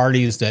for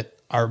parties that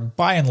are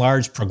by and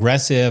large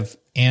progressive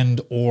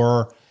and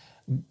or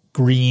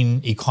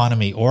green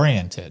economy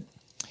oriented,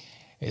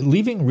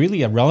 leaving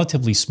really a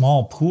relatively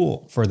small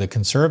pool for the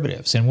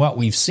Conservatives. And what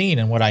we've seen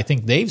and what I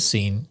think they've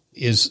seen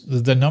is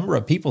the number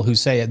of people who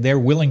say they're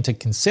willing to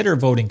consider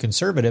voting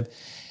Conservative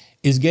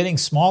is getting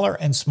smaller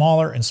and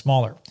smaller and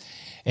smaller.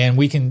 And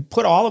we can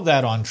put all of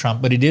that on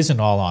Trump, but it isn't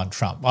all on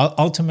Trump.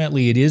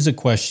 Ultimately, it is a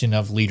question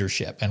of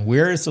leadership. And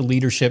where is the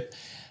leadership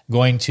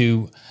going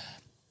to,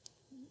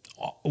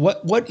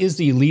 what is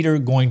the leader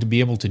going to be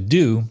able to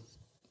do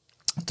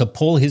to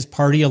pull his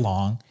party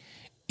along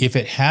if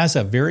it has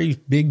a very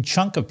big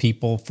chunk of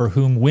people for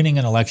whom winning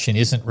an election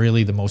isn't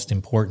really the most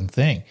important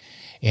thing?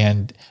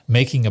 And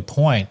making a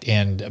point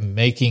and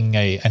making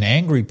an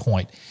angry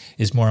point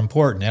is more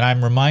important. And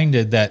I'm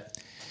reminded that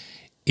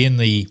in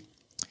the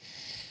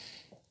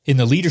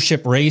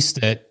leadership race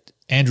that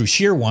Andrew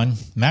Scheer won,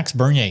 Max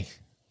Bernier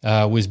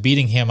was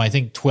beating him, I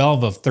think,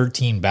 12 of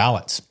 13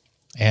 ballots.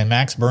 And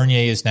Max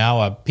Bernier is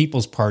now a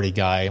People's Party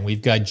guy, and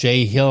we've got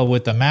Jay Hill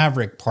with the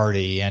Maverick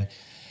Party.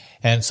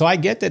 And so I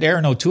get that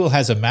Erin O'Toole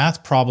has a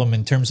math problem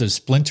in terms of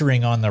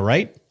splintering on the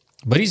right,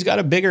 but he's got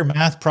a bigger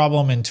math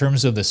problem in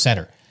terms of the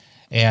center.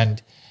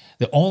 And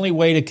the only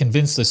way to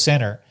convince the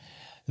center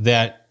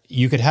that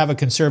you could have a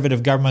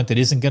Conservative government that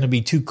isn't going to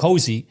be too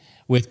cozy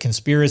with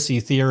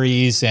conspiracy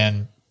theories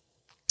and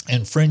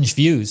fringe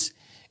views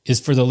is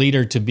for the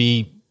leader to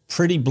be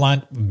pretty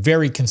blunt,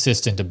 very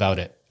consistent about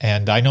it.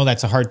 And I know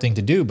that's a hard thing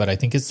to do, but I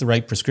think it's the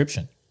right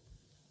prescription.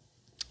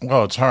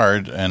 Well, it's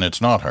hard, and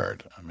it's not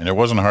hard. I mean, it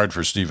wasn't hard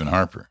for Stephen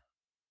Harper.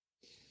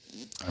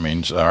 I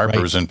mean, Harper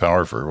was in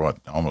power for,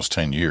 almost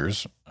 10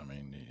 years. I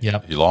mean,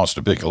 he lost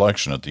a big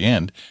election at the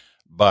end,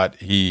 but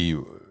he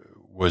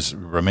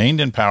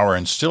remained in power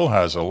and still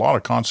has a lot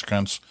of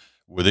consequence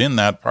within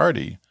that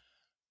party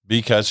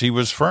because he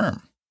was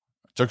firm.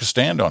 Took a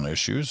stand on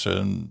issues,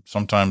 and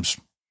sometimes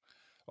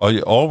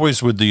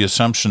always with the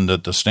assumption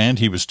that the stand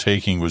he was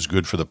taking was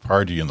good for the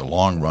party in the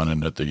long run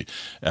and at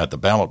the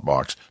ballot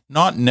box.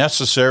 Not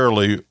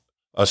necessarily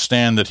a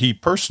stand that he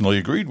personally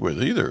agreed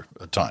with either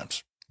at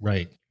times.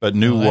 Right. But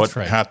knew what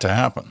had to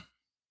happen.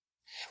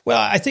 Well,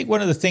 I think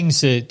one of the things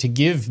to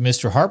give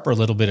Mr. Harper a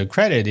little bit of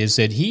credit is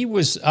that he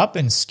was up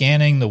and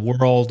scanning the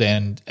world,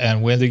 and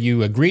whether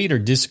you agreed or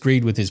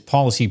disagreed with his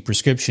policy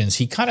prescriptions,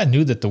 he kind of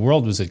knew that the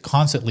world was a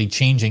constantly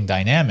changing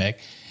dynamic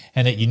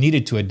and that you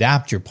needed to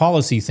adapt your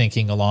policy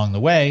thinking along the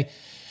way.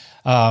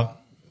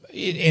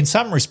 In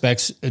some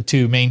respects,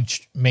 to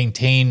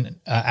maintain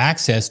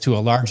access to a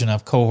large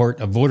enough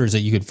cohort of voters that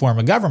you could form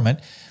a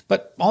government,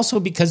 but also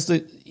because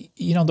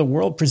the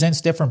world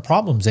presents different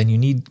problems and you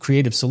need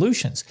creative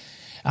solutions.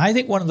 I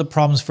think one of the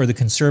problems for the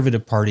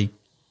Conservative Party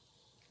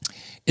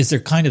is they're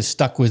kind of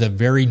stuck with a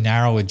very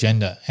narrow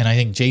agenda. And I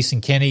think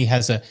Jason Kenney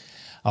has a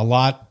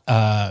lot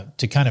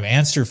to kind of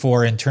answer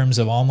for in terms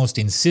of almost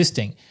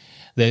insisting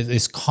that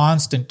this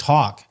constant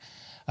talk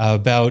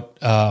about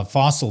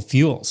fossil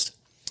fuels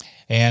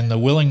and the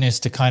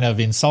willingness to kind of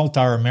insult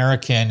our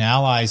American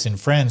allies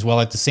and friends while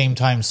at the same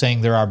time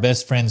saying they're our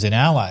best friends and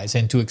allies,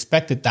 and to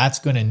expect that that's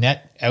going to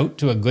net out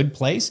to a good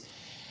place.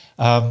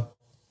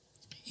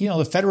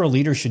 The federal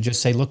leader should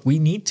just say, look, we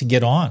need to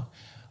get on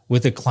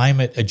with the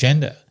climate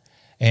agenda,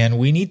 and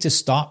we need to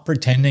stop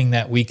pretending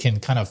that we can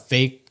kind of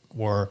fake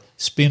or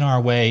spin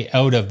our way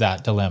out of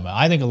that dilemma.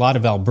 I think a lot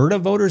of Alberta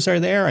voters are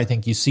there. I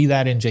think you see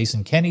that in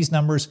Jason Kenney's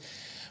numbers.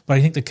 But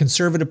I think the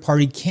Conservative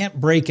Party can't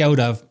break out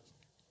of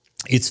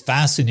its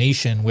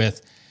fascination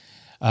with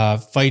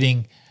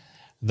fighting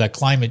the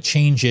climate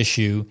change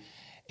issue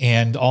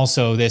and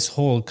also this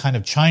whole kind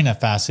of China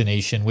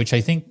fascination, which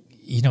I think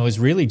is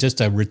really just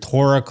a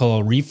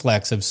rhetorical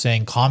reflex of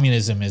saying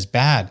communism is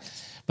bad.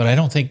 But I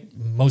don't think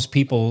most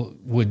people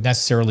would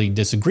necessarily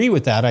disagree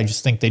with that. I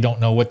just think they don't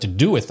know what to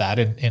do with that,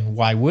 and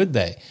why would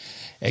they?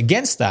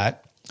 Against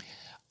that,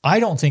 I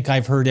don't think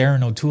I've heard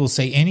Erin O'Toole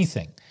say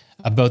anything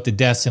about the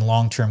deaths in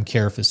long-term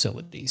care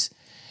facilities.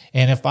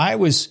 And if I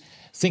was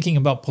thinking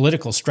about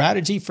political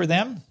strategy for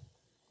them,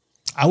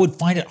 I would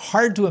find it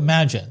hard to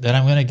imagine that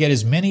I'm going to get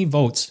as many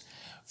votes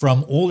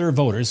from older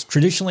voters,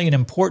 traditionally an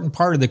important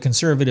part of the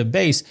Conservative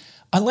base,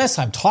 unless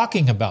I'm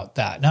talking about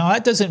that. Now,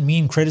 that doesn't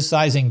mean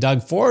criticizing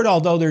Doug Ford,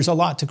 although there's a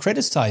lot to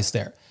criticize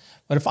there.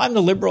 But if I'm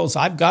the Liberals,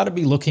 I've got to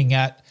be looking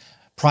at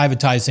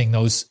privatizing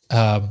those,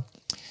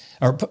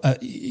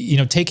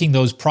 taking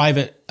those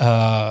private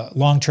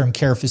long-term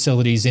care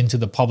facilities into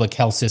the public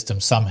health system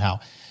somehow,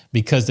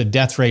 because the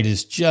death rate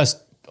is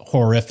just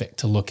horrific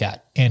to look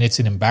at, and it's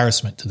an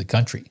embarrassment to the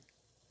country.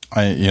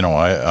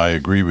 I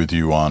agree with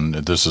you on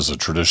this is a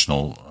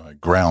traditional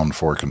ground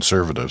for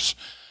Conservatives.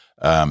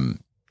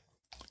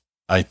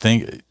 I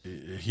think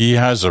he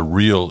has a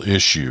real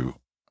issue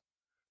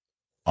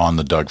on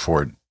the Doug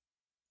Ford,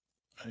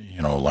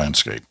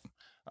 landscape.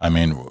 I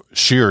mean,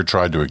 Scheer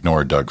tried to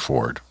ignore Doug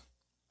Ford,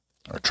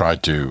 or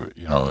tried to,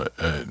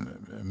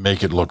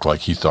 make it look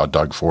like he thought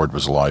Doug Ford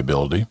was a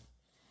liability,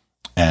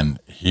 and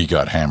he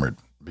got hammered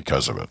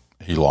because of it.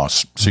 He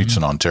lost seats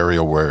in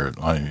Ontario where,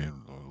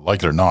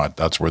 like it or not,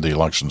 that's where the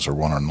elections are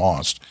won and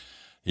lost.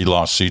 He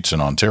lost seats in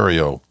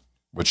Ontario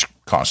which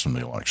cost him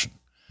the election.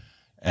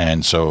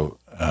 And so,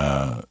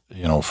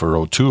 for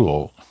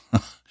O'Toole,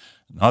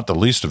 not the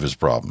least of his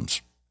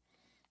problems,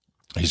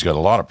 he's got a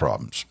lot of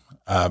problems,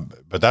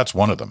 but that's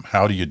one of them.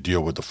 How do you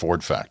deal with the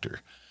Ford factor?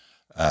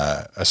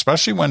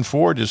 Especially when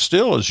Ford is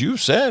still, as you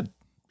said,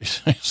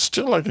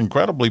 still like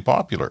incredibly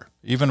popular,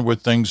 even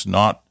with things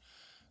not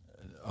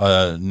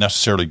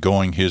necessarily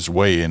going his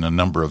way in a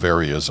number of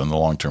areas, and the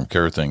long-term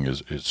care thing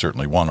is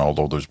certainly one,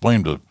 although there's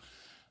blame to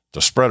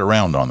spread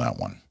around on that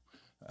one.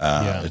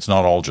 It's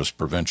not all just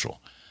provincial.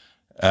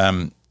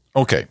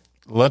 Okay,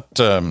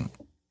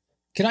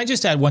 Can I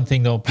just add one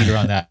thing, though, Peter,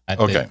 on that?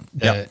 Okay,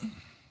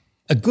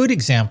 A good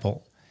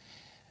example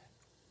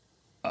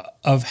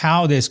of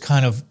how this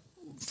kind of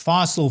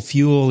fossil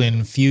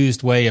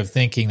fuel-infused way of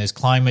thinking, this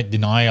climate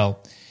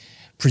denial,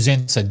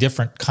 presents a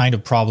different kind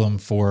of problem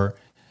for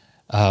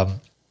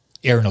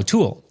Erin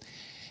O'Toole,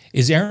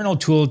 is Erin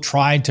O'Toole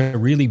tried to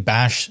really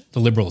bash the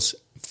Liberals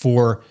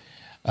for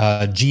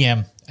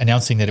GM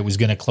announcing that it was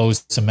going to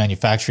close some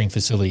manufacturing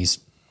facilities.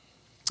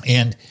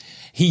 And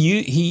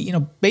he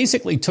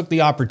basically took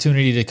the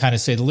opportunity to kind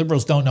of say the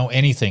Liberals don't know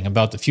anything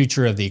about the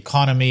future of the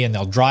economy, and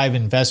they'll drive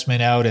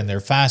investment out, and their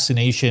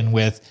fascination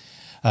with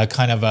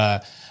kind of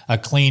a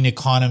clean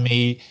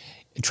economy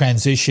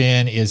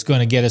transition is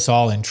going to get us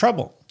all in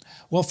trouble.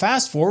 Well,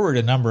 fast forward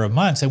a number of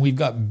months, and we've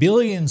got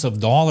billions of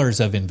dollars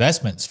of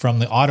investments from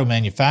the auto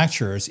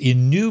manufacturers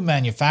in new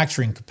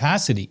manufacturing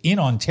capacity in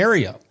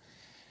Ontario,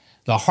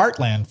 the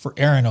heartland for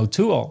Erin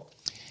O'Toole.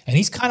 And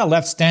he's kind of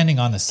left standing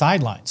on the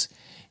sidelines.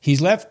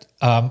 He's left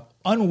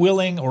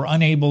unwilling or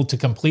unable to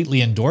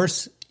completely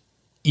endorse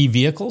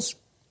e-vehicles,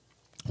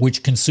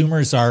 which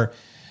consumers are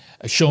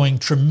showing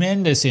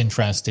tremendous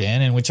interest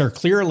in and which are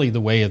clearly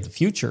the way of the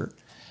future.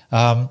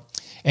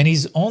 And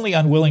he's only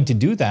unwilling to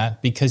do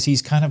that because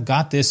he's kind of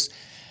got this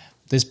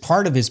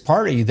part of his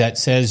party that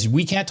says,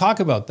 we can't talk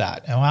about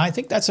that. And I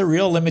think that's a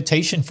real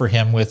limitation for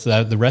him with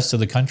the rest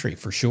of the country,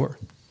 for sure.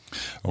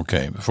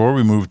 Okay, before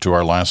we move to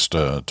our last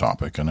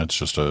topic, and it's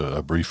just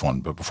a brief one,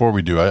 but before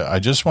we do, I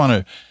just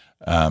want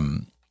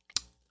to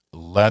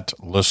let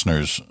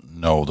listeners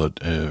know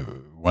that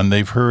when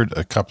they've heard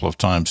a couple of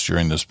times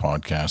during this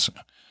podcast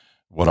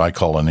what I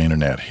call an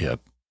internet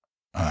hit,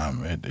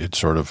 it's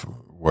sort of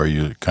where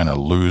you kind of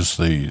lose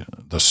the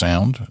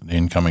sound, the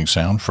incoming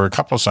sound, for a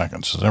couple of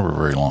seconds. It's never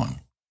very long,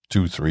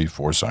 2, 3,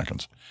 4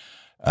 seconds.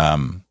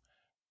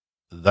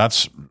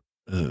 That's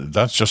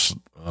just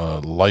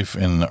life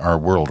in our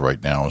world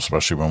right now,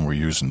 especially when we're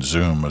using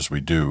Zoom as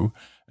we do,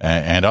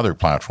 and other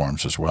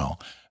platforms as well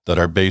that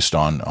are based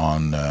on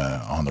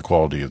the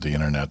quality of the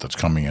internet that's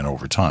coming in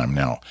over time.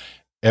 Now,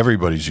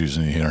 everybody's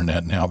using the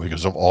internet now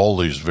because of all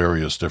these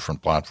various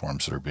different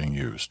platforms that are being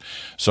used.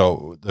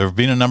 So there have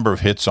been a number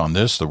of hits on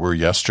this. There were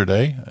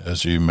yesterday,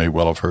 as you may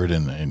well have heard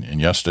in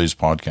yesterday's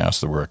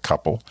podcast, there were a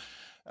couple.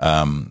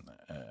 And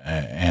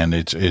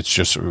it's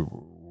just,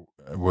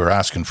 we're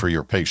asking for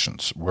your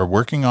patience. We're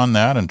working on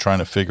that and trying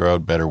to figure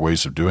out better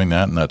ways of doing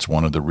that. And that's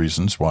one of the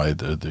reasons why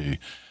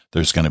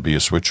there's going to be a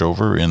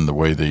switchover in the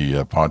way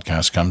the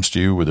podcast comes to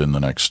you within the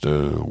next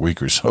week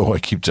or so. I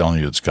keep telling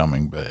you it's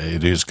coming, but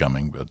it is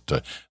coming.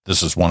 But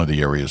this is one of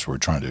the areas we're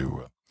trying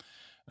to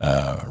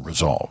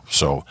resolve.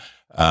 So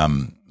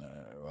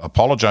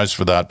apologize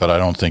for that, but I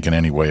don't think in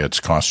any way it's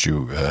cost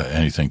you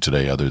anything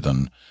today other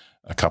than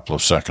a couple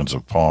of seconds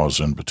of pause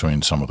in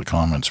between some of the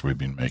comments we've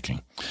been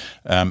making.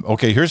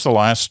 Okay, here's the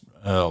last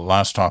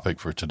topic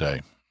for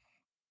today.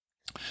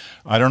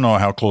 I don't know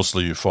how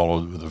closely you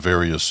follow the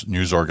various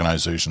news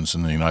organizations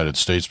in the United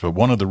States, but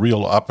one of the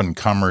real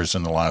up-and-comers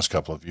in the last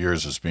couple of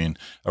years has been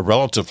a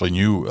relatively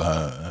new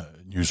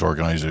news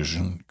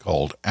organization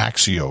called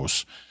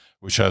Axios,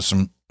 which has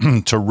some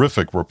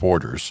terrific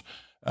reporters,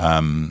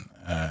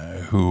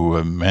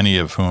 who many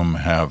of whom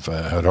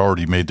had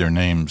already made their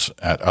names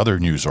at other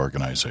news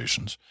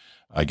organizations.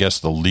 I guess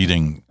the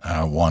leading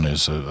one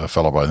is a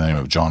fellow by the name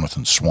of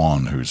Jonathan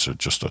Swan, who's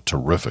just a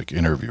terrific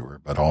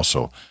interviewer, but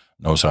also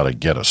knows how to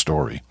get a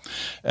story.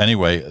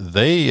 Anyway,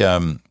 their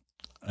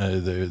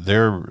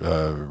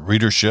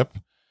readership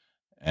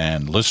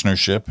and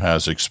listenership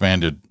has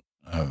expanded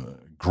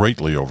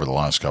greatly over the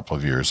last couple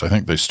of years. I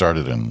think they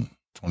started in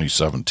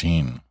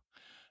 2017,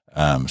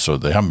 so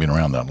they haven't been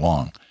around that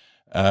long.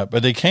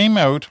 But they came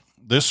out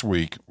this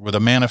week with a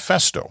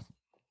manifesto.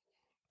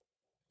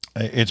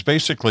 It's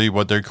basically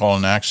what they call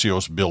an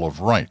Axios Bill of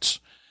Rights,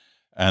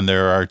 and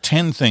there are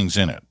 10 things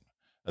in it.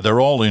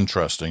 They're all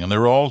interesting, and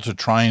they're all to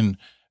try and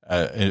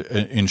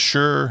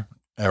ensure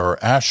or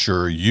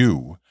assure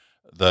you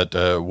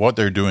that what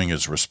they're doing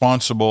is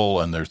responsible,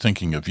 and they're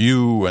thinking of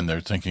you, and they're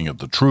thinking of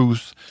the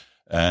truth,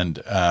 and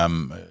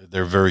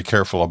they're very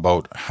careful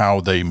about how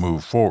they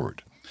move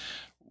forward.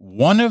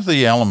 One of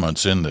the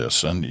elements in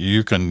this, and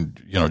you can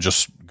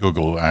just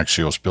Google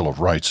Axios Bill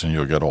of Rights, and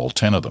you'll get all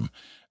 10 of them.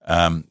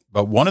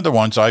 But one of the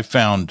ones I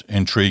found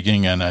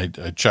intriguing, and I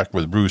checked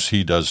with Bruce,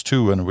 he does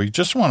too, and we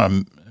just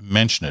want to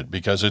mention it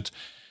because it's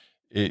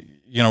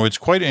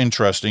quite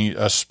interesting,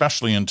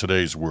 especially in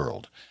today's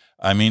world.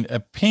 I mean,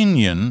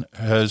 opinion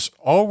has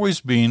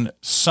always been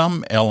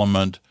some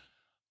element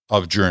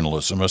of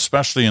journalism,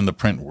 especially in the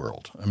print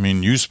world. I mean,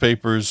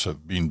 newspapers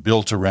have been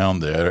built around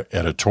the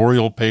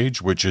editorial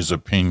page, which is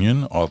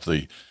opinion of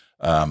the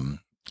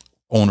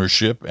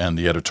ownership and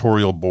the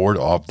editorial board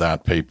of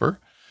that paper.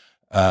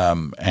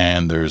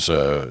 And there's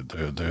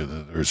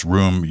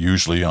room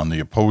usually on the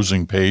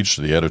opposing page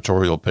to the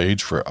editorial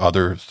page for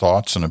other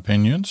thoughts and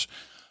opinions.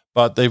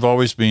 But they've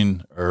always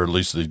been, or at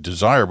least the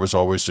desire was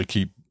always to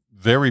keep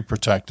very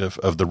protective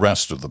of the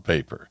rest of the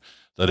paper,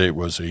 that it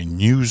was a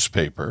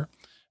newspaper.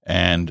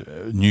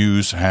 And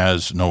news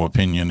has no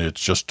opinion.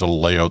 It's just to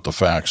lay out the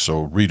facts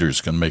so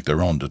readers can make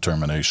their own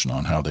determination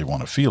on how they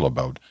want to feel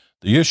about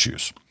the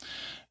issues.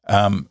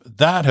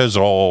 That has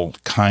all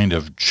kind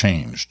of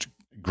changed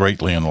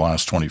greatly in the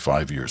last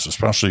 25 years,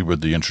 especially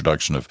with the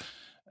introduction of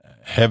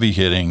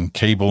heavy-hitting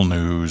cable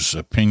news,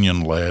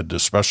 opinion-led,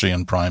 especially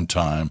in prime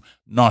time,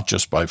 not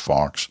just by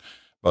Fox,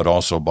 but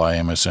also by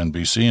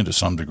MSNBC and to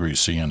some degree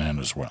CNN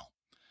as well.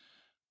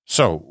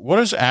 So what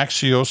does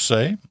Axios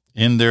say?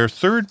 In their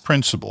third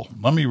principle,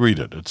 let me read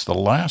it. It's the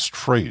last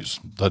phrase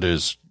that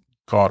has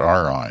caught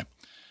our eye.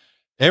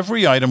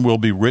 Every item will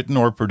be written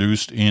or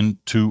produced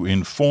to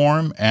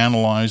inform,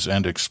 analyze,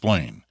 and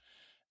explain.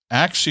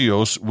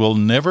 Axios will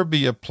never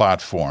be a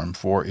platform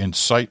for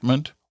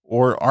incitement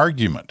or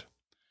argument.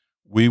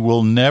 We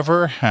will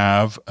never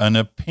have an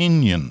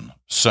opinion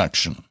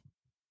section.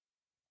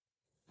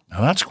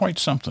 Now, that's quite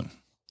something.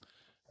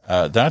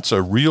 That's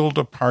a real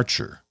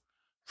departure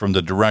from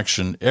the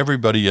direction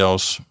everybody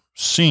else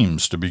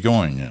seems to be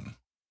going in.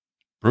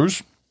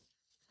 Bruce?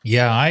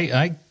 Yeah,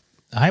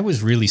 I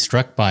was really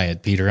struck by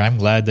it, Peter. I'm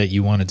glad that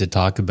you wanted to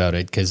talk about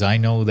it because I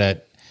know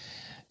that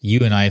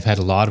you and I have had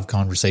a lot of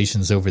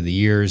conversations over the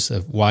years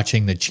of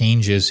watching the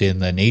changes in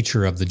the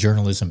nature of the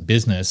journalism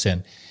business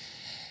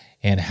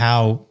and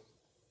how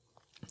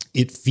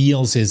it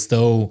feels as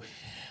though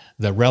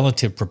the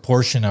relative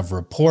proportion of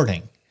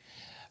reporting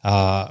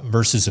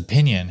versus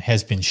opinion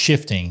has been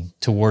shifting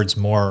towards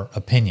more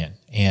opinion.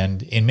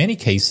 And in many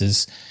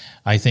cases,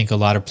 I think a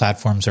lot of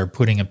platforms are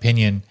putting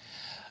opinion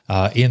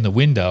in the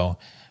window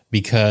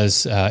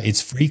because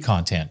it's free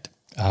content.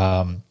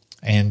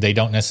 And they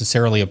don't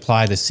necessarily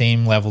apply the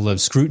same level of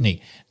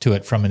scrutiny to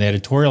it from an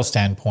editorial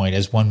standpoint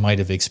as one might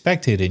have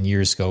expected in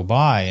years go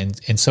by.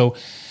 And so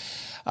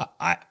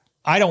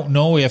I don't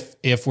know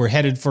if we're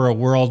headed for a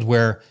world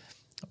where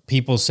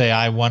people say,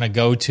 I want to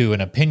go to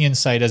an opinion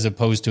site as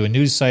opposed to a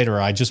news site, or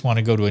I just want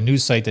to go to a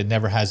news site that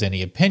never has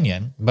any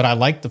opinion. But I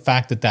like the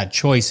fact that that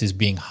choice is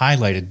being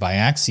highlighted by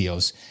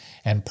Axios.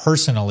 And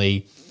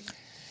personally,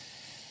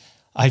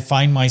 I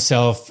find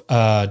myself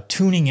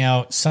tuning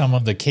out some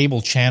of the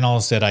cable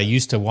channels that I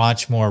used to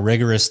watch more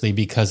rigorously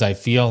because I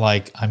feel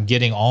like I'm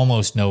getting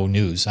almost no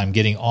news. I'm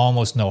getting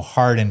almost no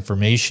hard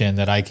information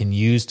that I can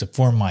use to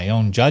form my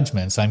own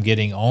judgments. I'm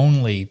getting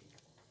only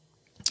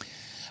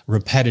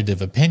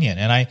repetitive opinion.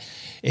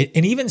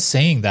 And even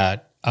saying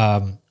that,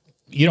 I'm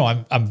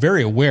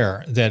very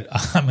aware that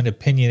I'm an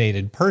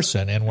opinionated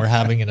person and we're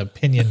having an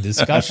opinion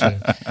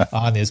discussion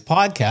on this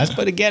podcast.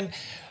 But again,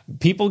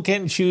 people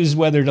can choose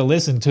whether to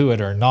listen to it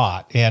or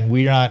not. And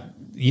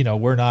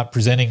we're not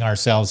presenting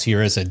ourselves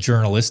here as a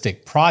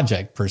journalistic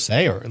project per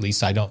se, or at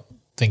least I don't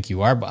think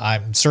you are, but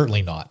I'm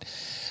certainly not.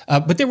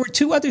 But there were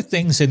two other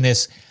things in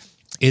this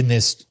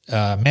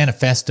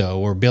manifesto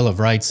or Bill of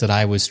Rights that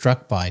I was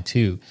struck by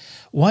too.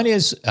 One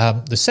is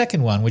the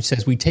second one, which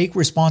says we take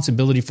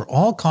responsibility for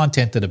all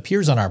content that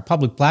appears on our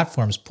public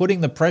platforms,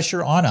 putting the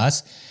pressure on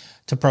us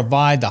to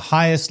provide the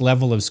highest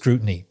level of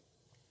scrutiny.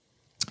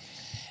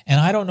 And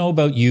I don't know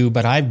about you,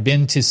 but I've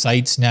been to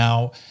sites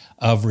now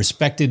of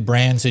respected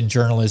brands in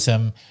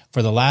journalism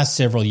for the last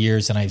several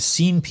years, and I've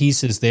seen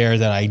pieces there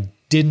that I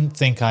didn't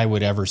think I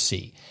would ever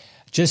see.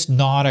 Just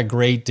not a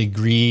great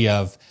degree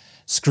of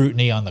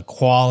scrutiny on the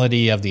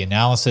quality of the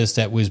analysis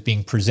that was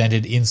being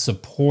presented in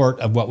support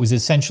of what was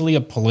essentially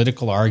a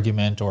political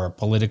argument or a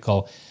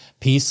political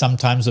piece,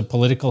 sometimes a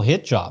political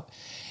hit job.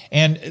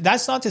 And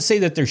that's not to say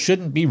that there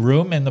shouldn't be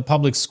room in the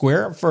public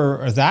square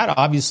for that.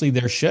 Obviously,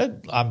 there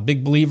should. I'm a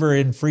big believer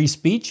in free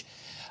speech.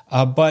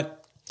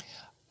 But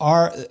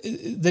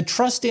the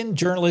trust in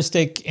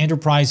journalistic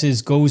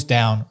enterprises goes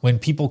down when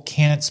people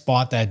can't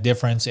spot that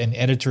difference and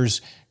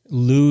editors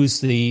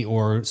lose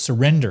or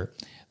surrender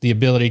the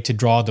ability to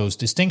draw those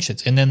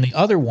distinctions. And then the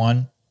other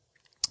one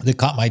that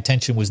caught my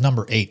attention was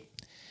number 8.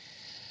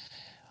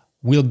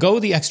 We'll go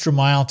the extra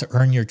mile to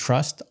earn your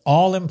trust.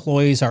 All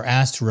employees are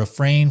asked to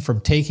refrain from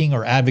taking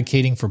or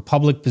advocating for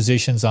public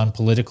positions on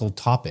political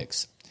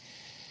topics.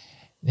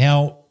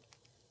 Now,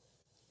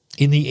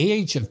 in the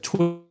age of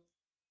Twitter,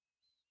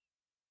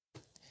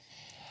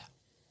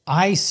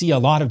 I see a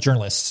lot of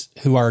journalists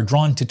who are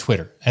drawn to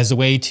Twitter as a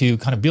way to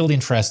kind of build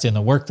interest in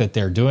the work that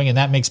they're doing, and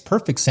that makes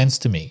perfect sense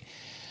to me.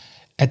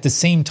 At the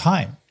same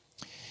time,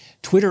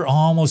 Twitter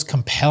almost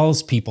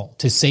compels people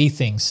to say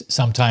things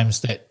sometimes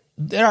that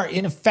are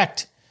in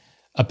effect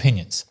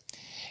opinions,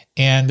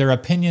 and they're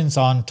opinions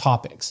on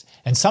topics.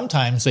 And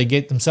sometimes they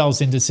get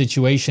themselves into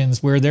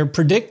situations where they're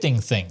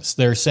predicting things.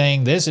 They're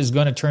saying this is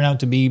going to turn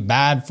out to be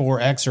bad for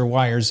X or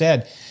Y or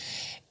Z.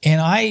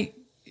 And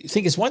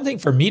think it's one thing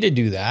for me to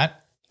do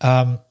that.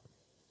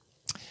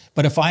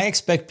 But if I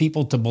expect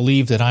people to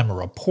believe that I'm a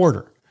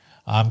reporter,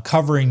 I'm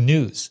covering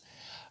news.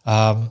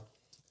 I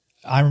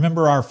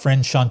remember our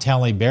friend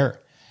Chantal Hébert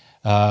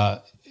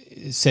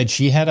said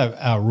she had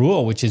a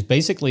rule, which is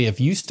basically if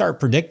you start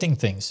predicting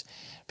things,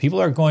 people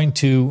are going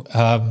to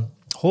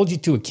hold you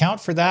to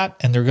account for that,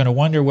 and they're going to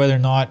wonder whether or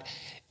not,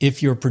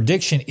 if your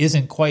prediction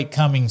isn't quite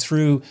coming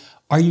through,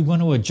 are you going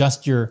to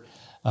adjust your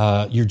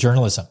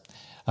journalism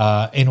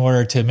in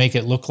order to make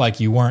it look like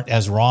you weren't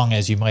as wrong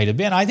as you might have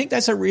been? I think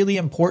that's a really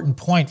important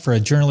point for a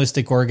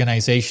journalistic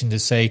organization to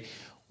say,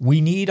 we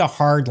need a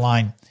hard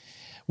line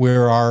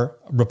where our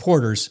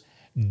reporters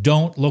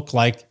don't look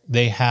like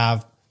they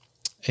have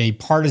a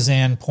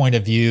partisan point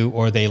of view,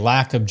 or they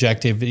lack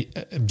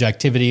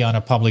objectivity on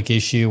a public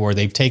issue, or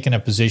they've taken a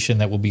position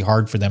that will be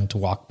hard for them to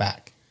walk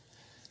back.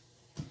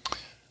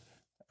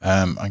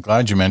 I'm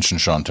glad you mentioned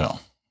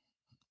Chantal,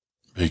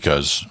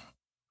 because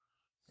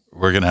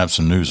we're going to have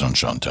some news on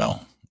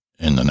Chantal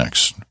in the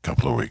next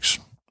couple of weeks,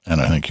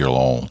 and I think you'll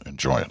all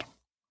enjoy it.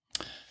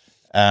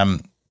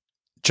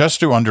 Just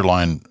to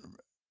underline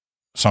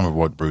some of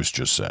what Bruce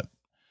just said,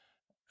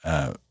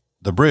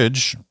 The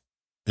Bridge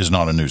is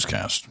not a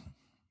newscast.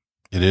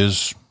 It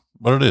is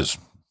what it is,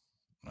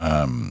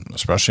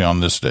 especially on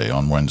this day,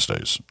 on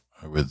Wednesdays,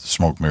 with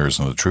Smoke, Mirrors,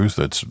 and the Truth.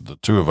 It's the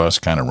two of us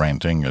kind of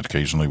ranting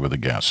occasionally with a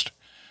guest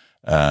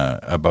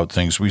about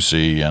things we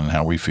see and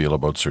how we feel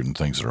about certain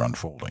things that are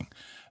unfolding.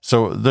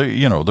 So,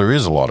 there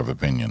is a lot of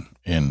opinion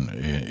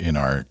in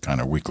our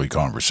kind of weekly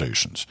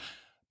conversations.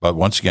 But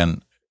once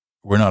again,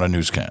 we're not a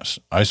newscast.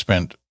 I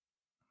spent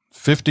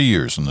 50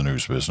 years in the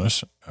news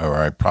business,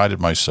 where I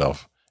prided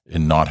myself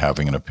in not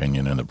having an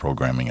opinion in the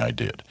programming I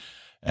did.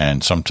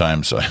 And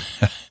sometimes, I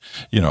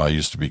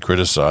used to be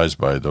criticized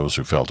by those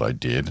who felt I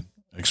did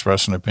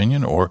express an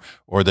opinion, or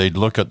they'd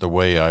look at the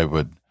way I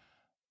would,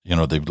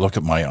 they'd look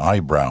at my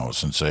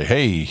eyebrows and say,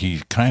 hey,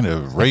 he kind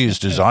of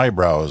raised his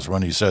eyebrows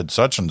when he said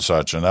such and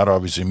such, and that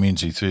obviously means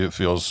he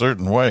feels a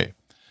certain way.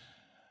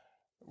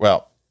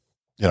 Well,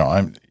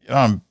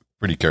 I'm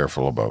pretty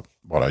careful about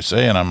what I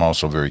say, and I'm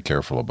also very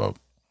careful about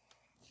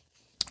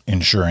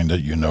ensuring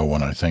that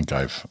when I think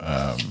I've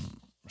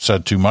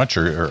said too much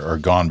or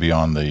gone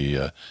beyond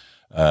the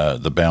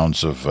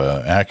bounds of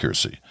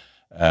accuracy.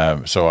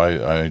 So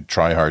I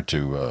try hard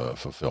to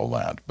fulfill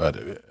that.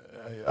 But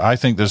I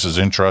think this is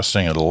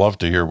interesting. I'd love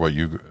to hear what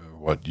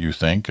you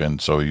think,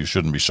 and so you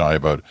shouldn't be shy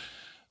about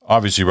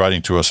obviously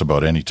writing to us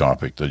about any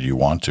topic that you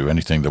want to,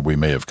 anything that we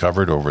may have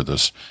covered over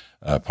this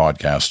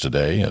podcast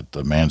today at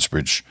the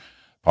Mansbridge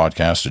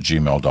Podcast at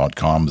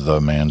gmail.com, the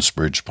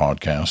Mansbridge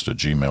Podcast at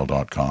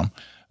gmail.com.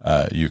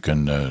 You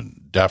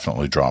can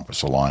definitely drop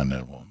us a line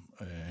that will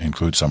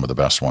include some of the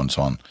best ones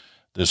on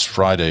this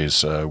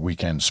Friday's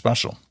weekend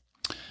special.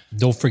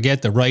 Don't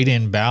forget the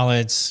write-in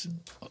ballots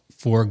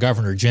for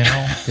Governor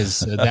General,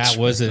 because that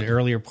was an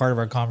earlier part of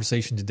our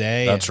conversation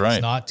today. That's right.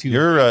 It's not too.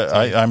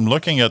 I'm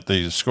looking at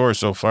the score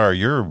so far.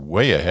 You're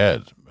way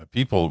ahead.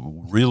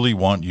 People really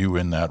want you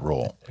in that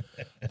role.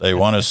 They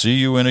want to see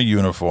you in a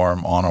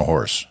uniform on a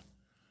horse.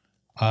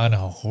 On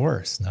a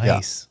horse,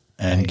 nice.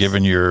 Yeah. And nice.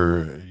 Given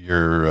your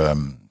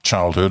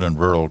childhood in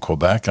rural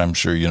Quebec, I'm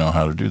sure you know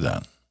how to do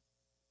that.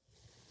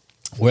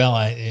 Well,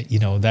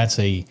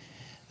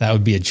 that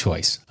would be a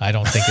choice. I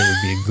don't think it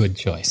would be a good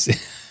choice.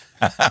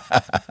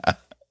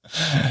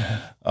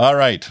 All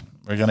right,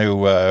 we're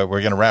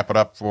gonna wrap it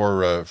up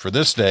for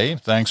this day.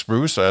 Thanks,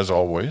 Bruce, as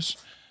always.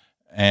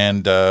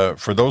 And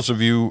for those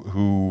of you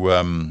who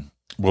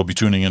will be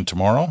tuning in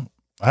tomorrow,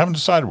 I haven't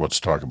decided what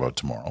to talk about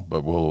tomorrow,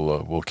 but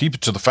we'll keep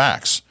it to the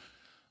facts.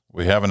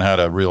 We haven't had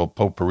a real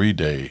potpourri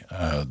day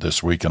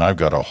this week, and I've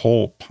got a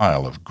whole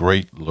pile of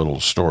great little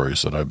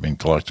stories that I've been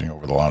collecting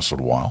over the last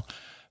little while,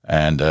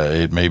 and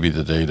it may be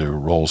the day to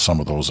roll some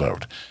of those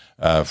out.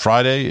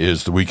 Friday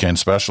is the weekend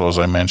special, as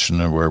I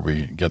mentioned, where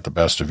we get the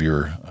best of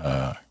your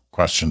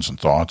questions and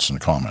thoughts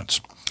and comments.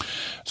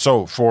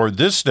 So for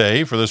this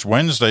day, for this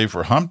Wednesday,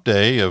 for Hump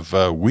Day of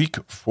week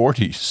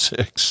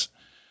 46,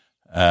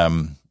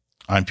 I'm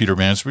Peter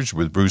Mansbridge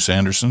with Bruce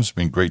Anderson. It's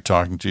been great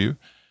talking to you,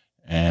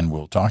 and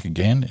we'll talk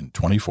again in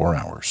 24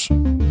 hours.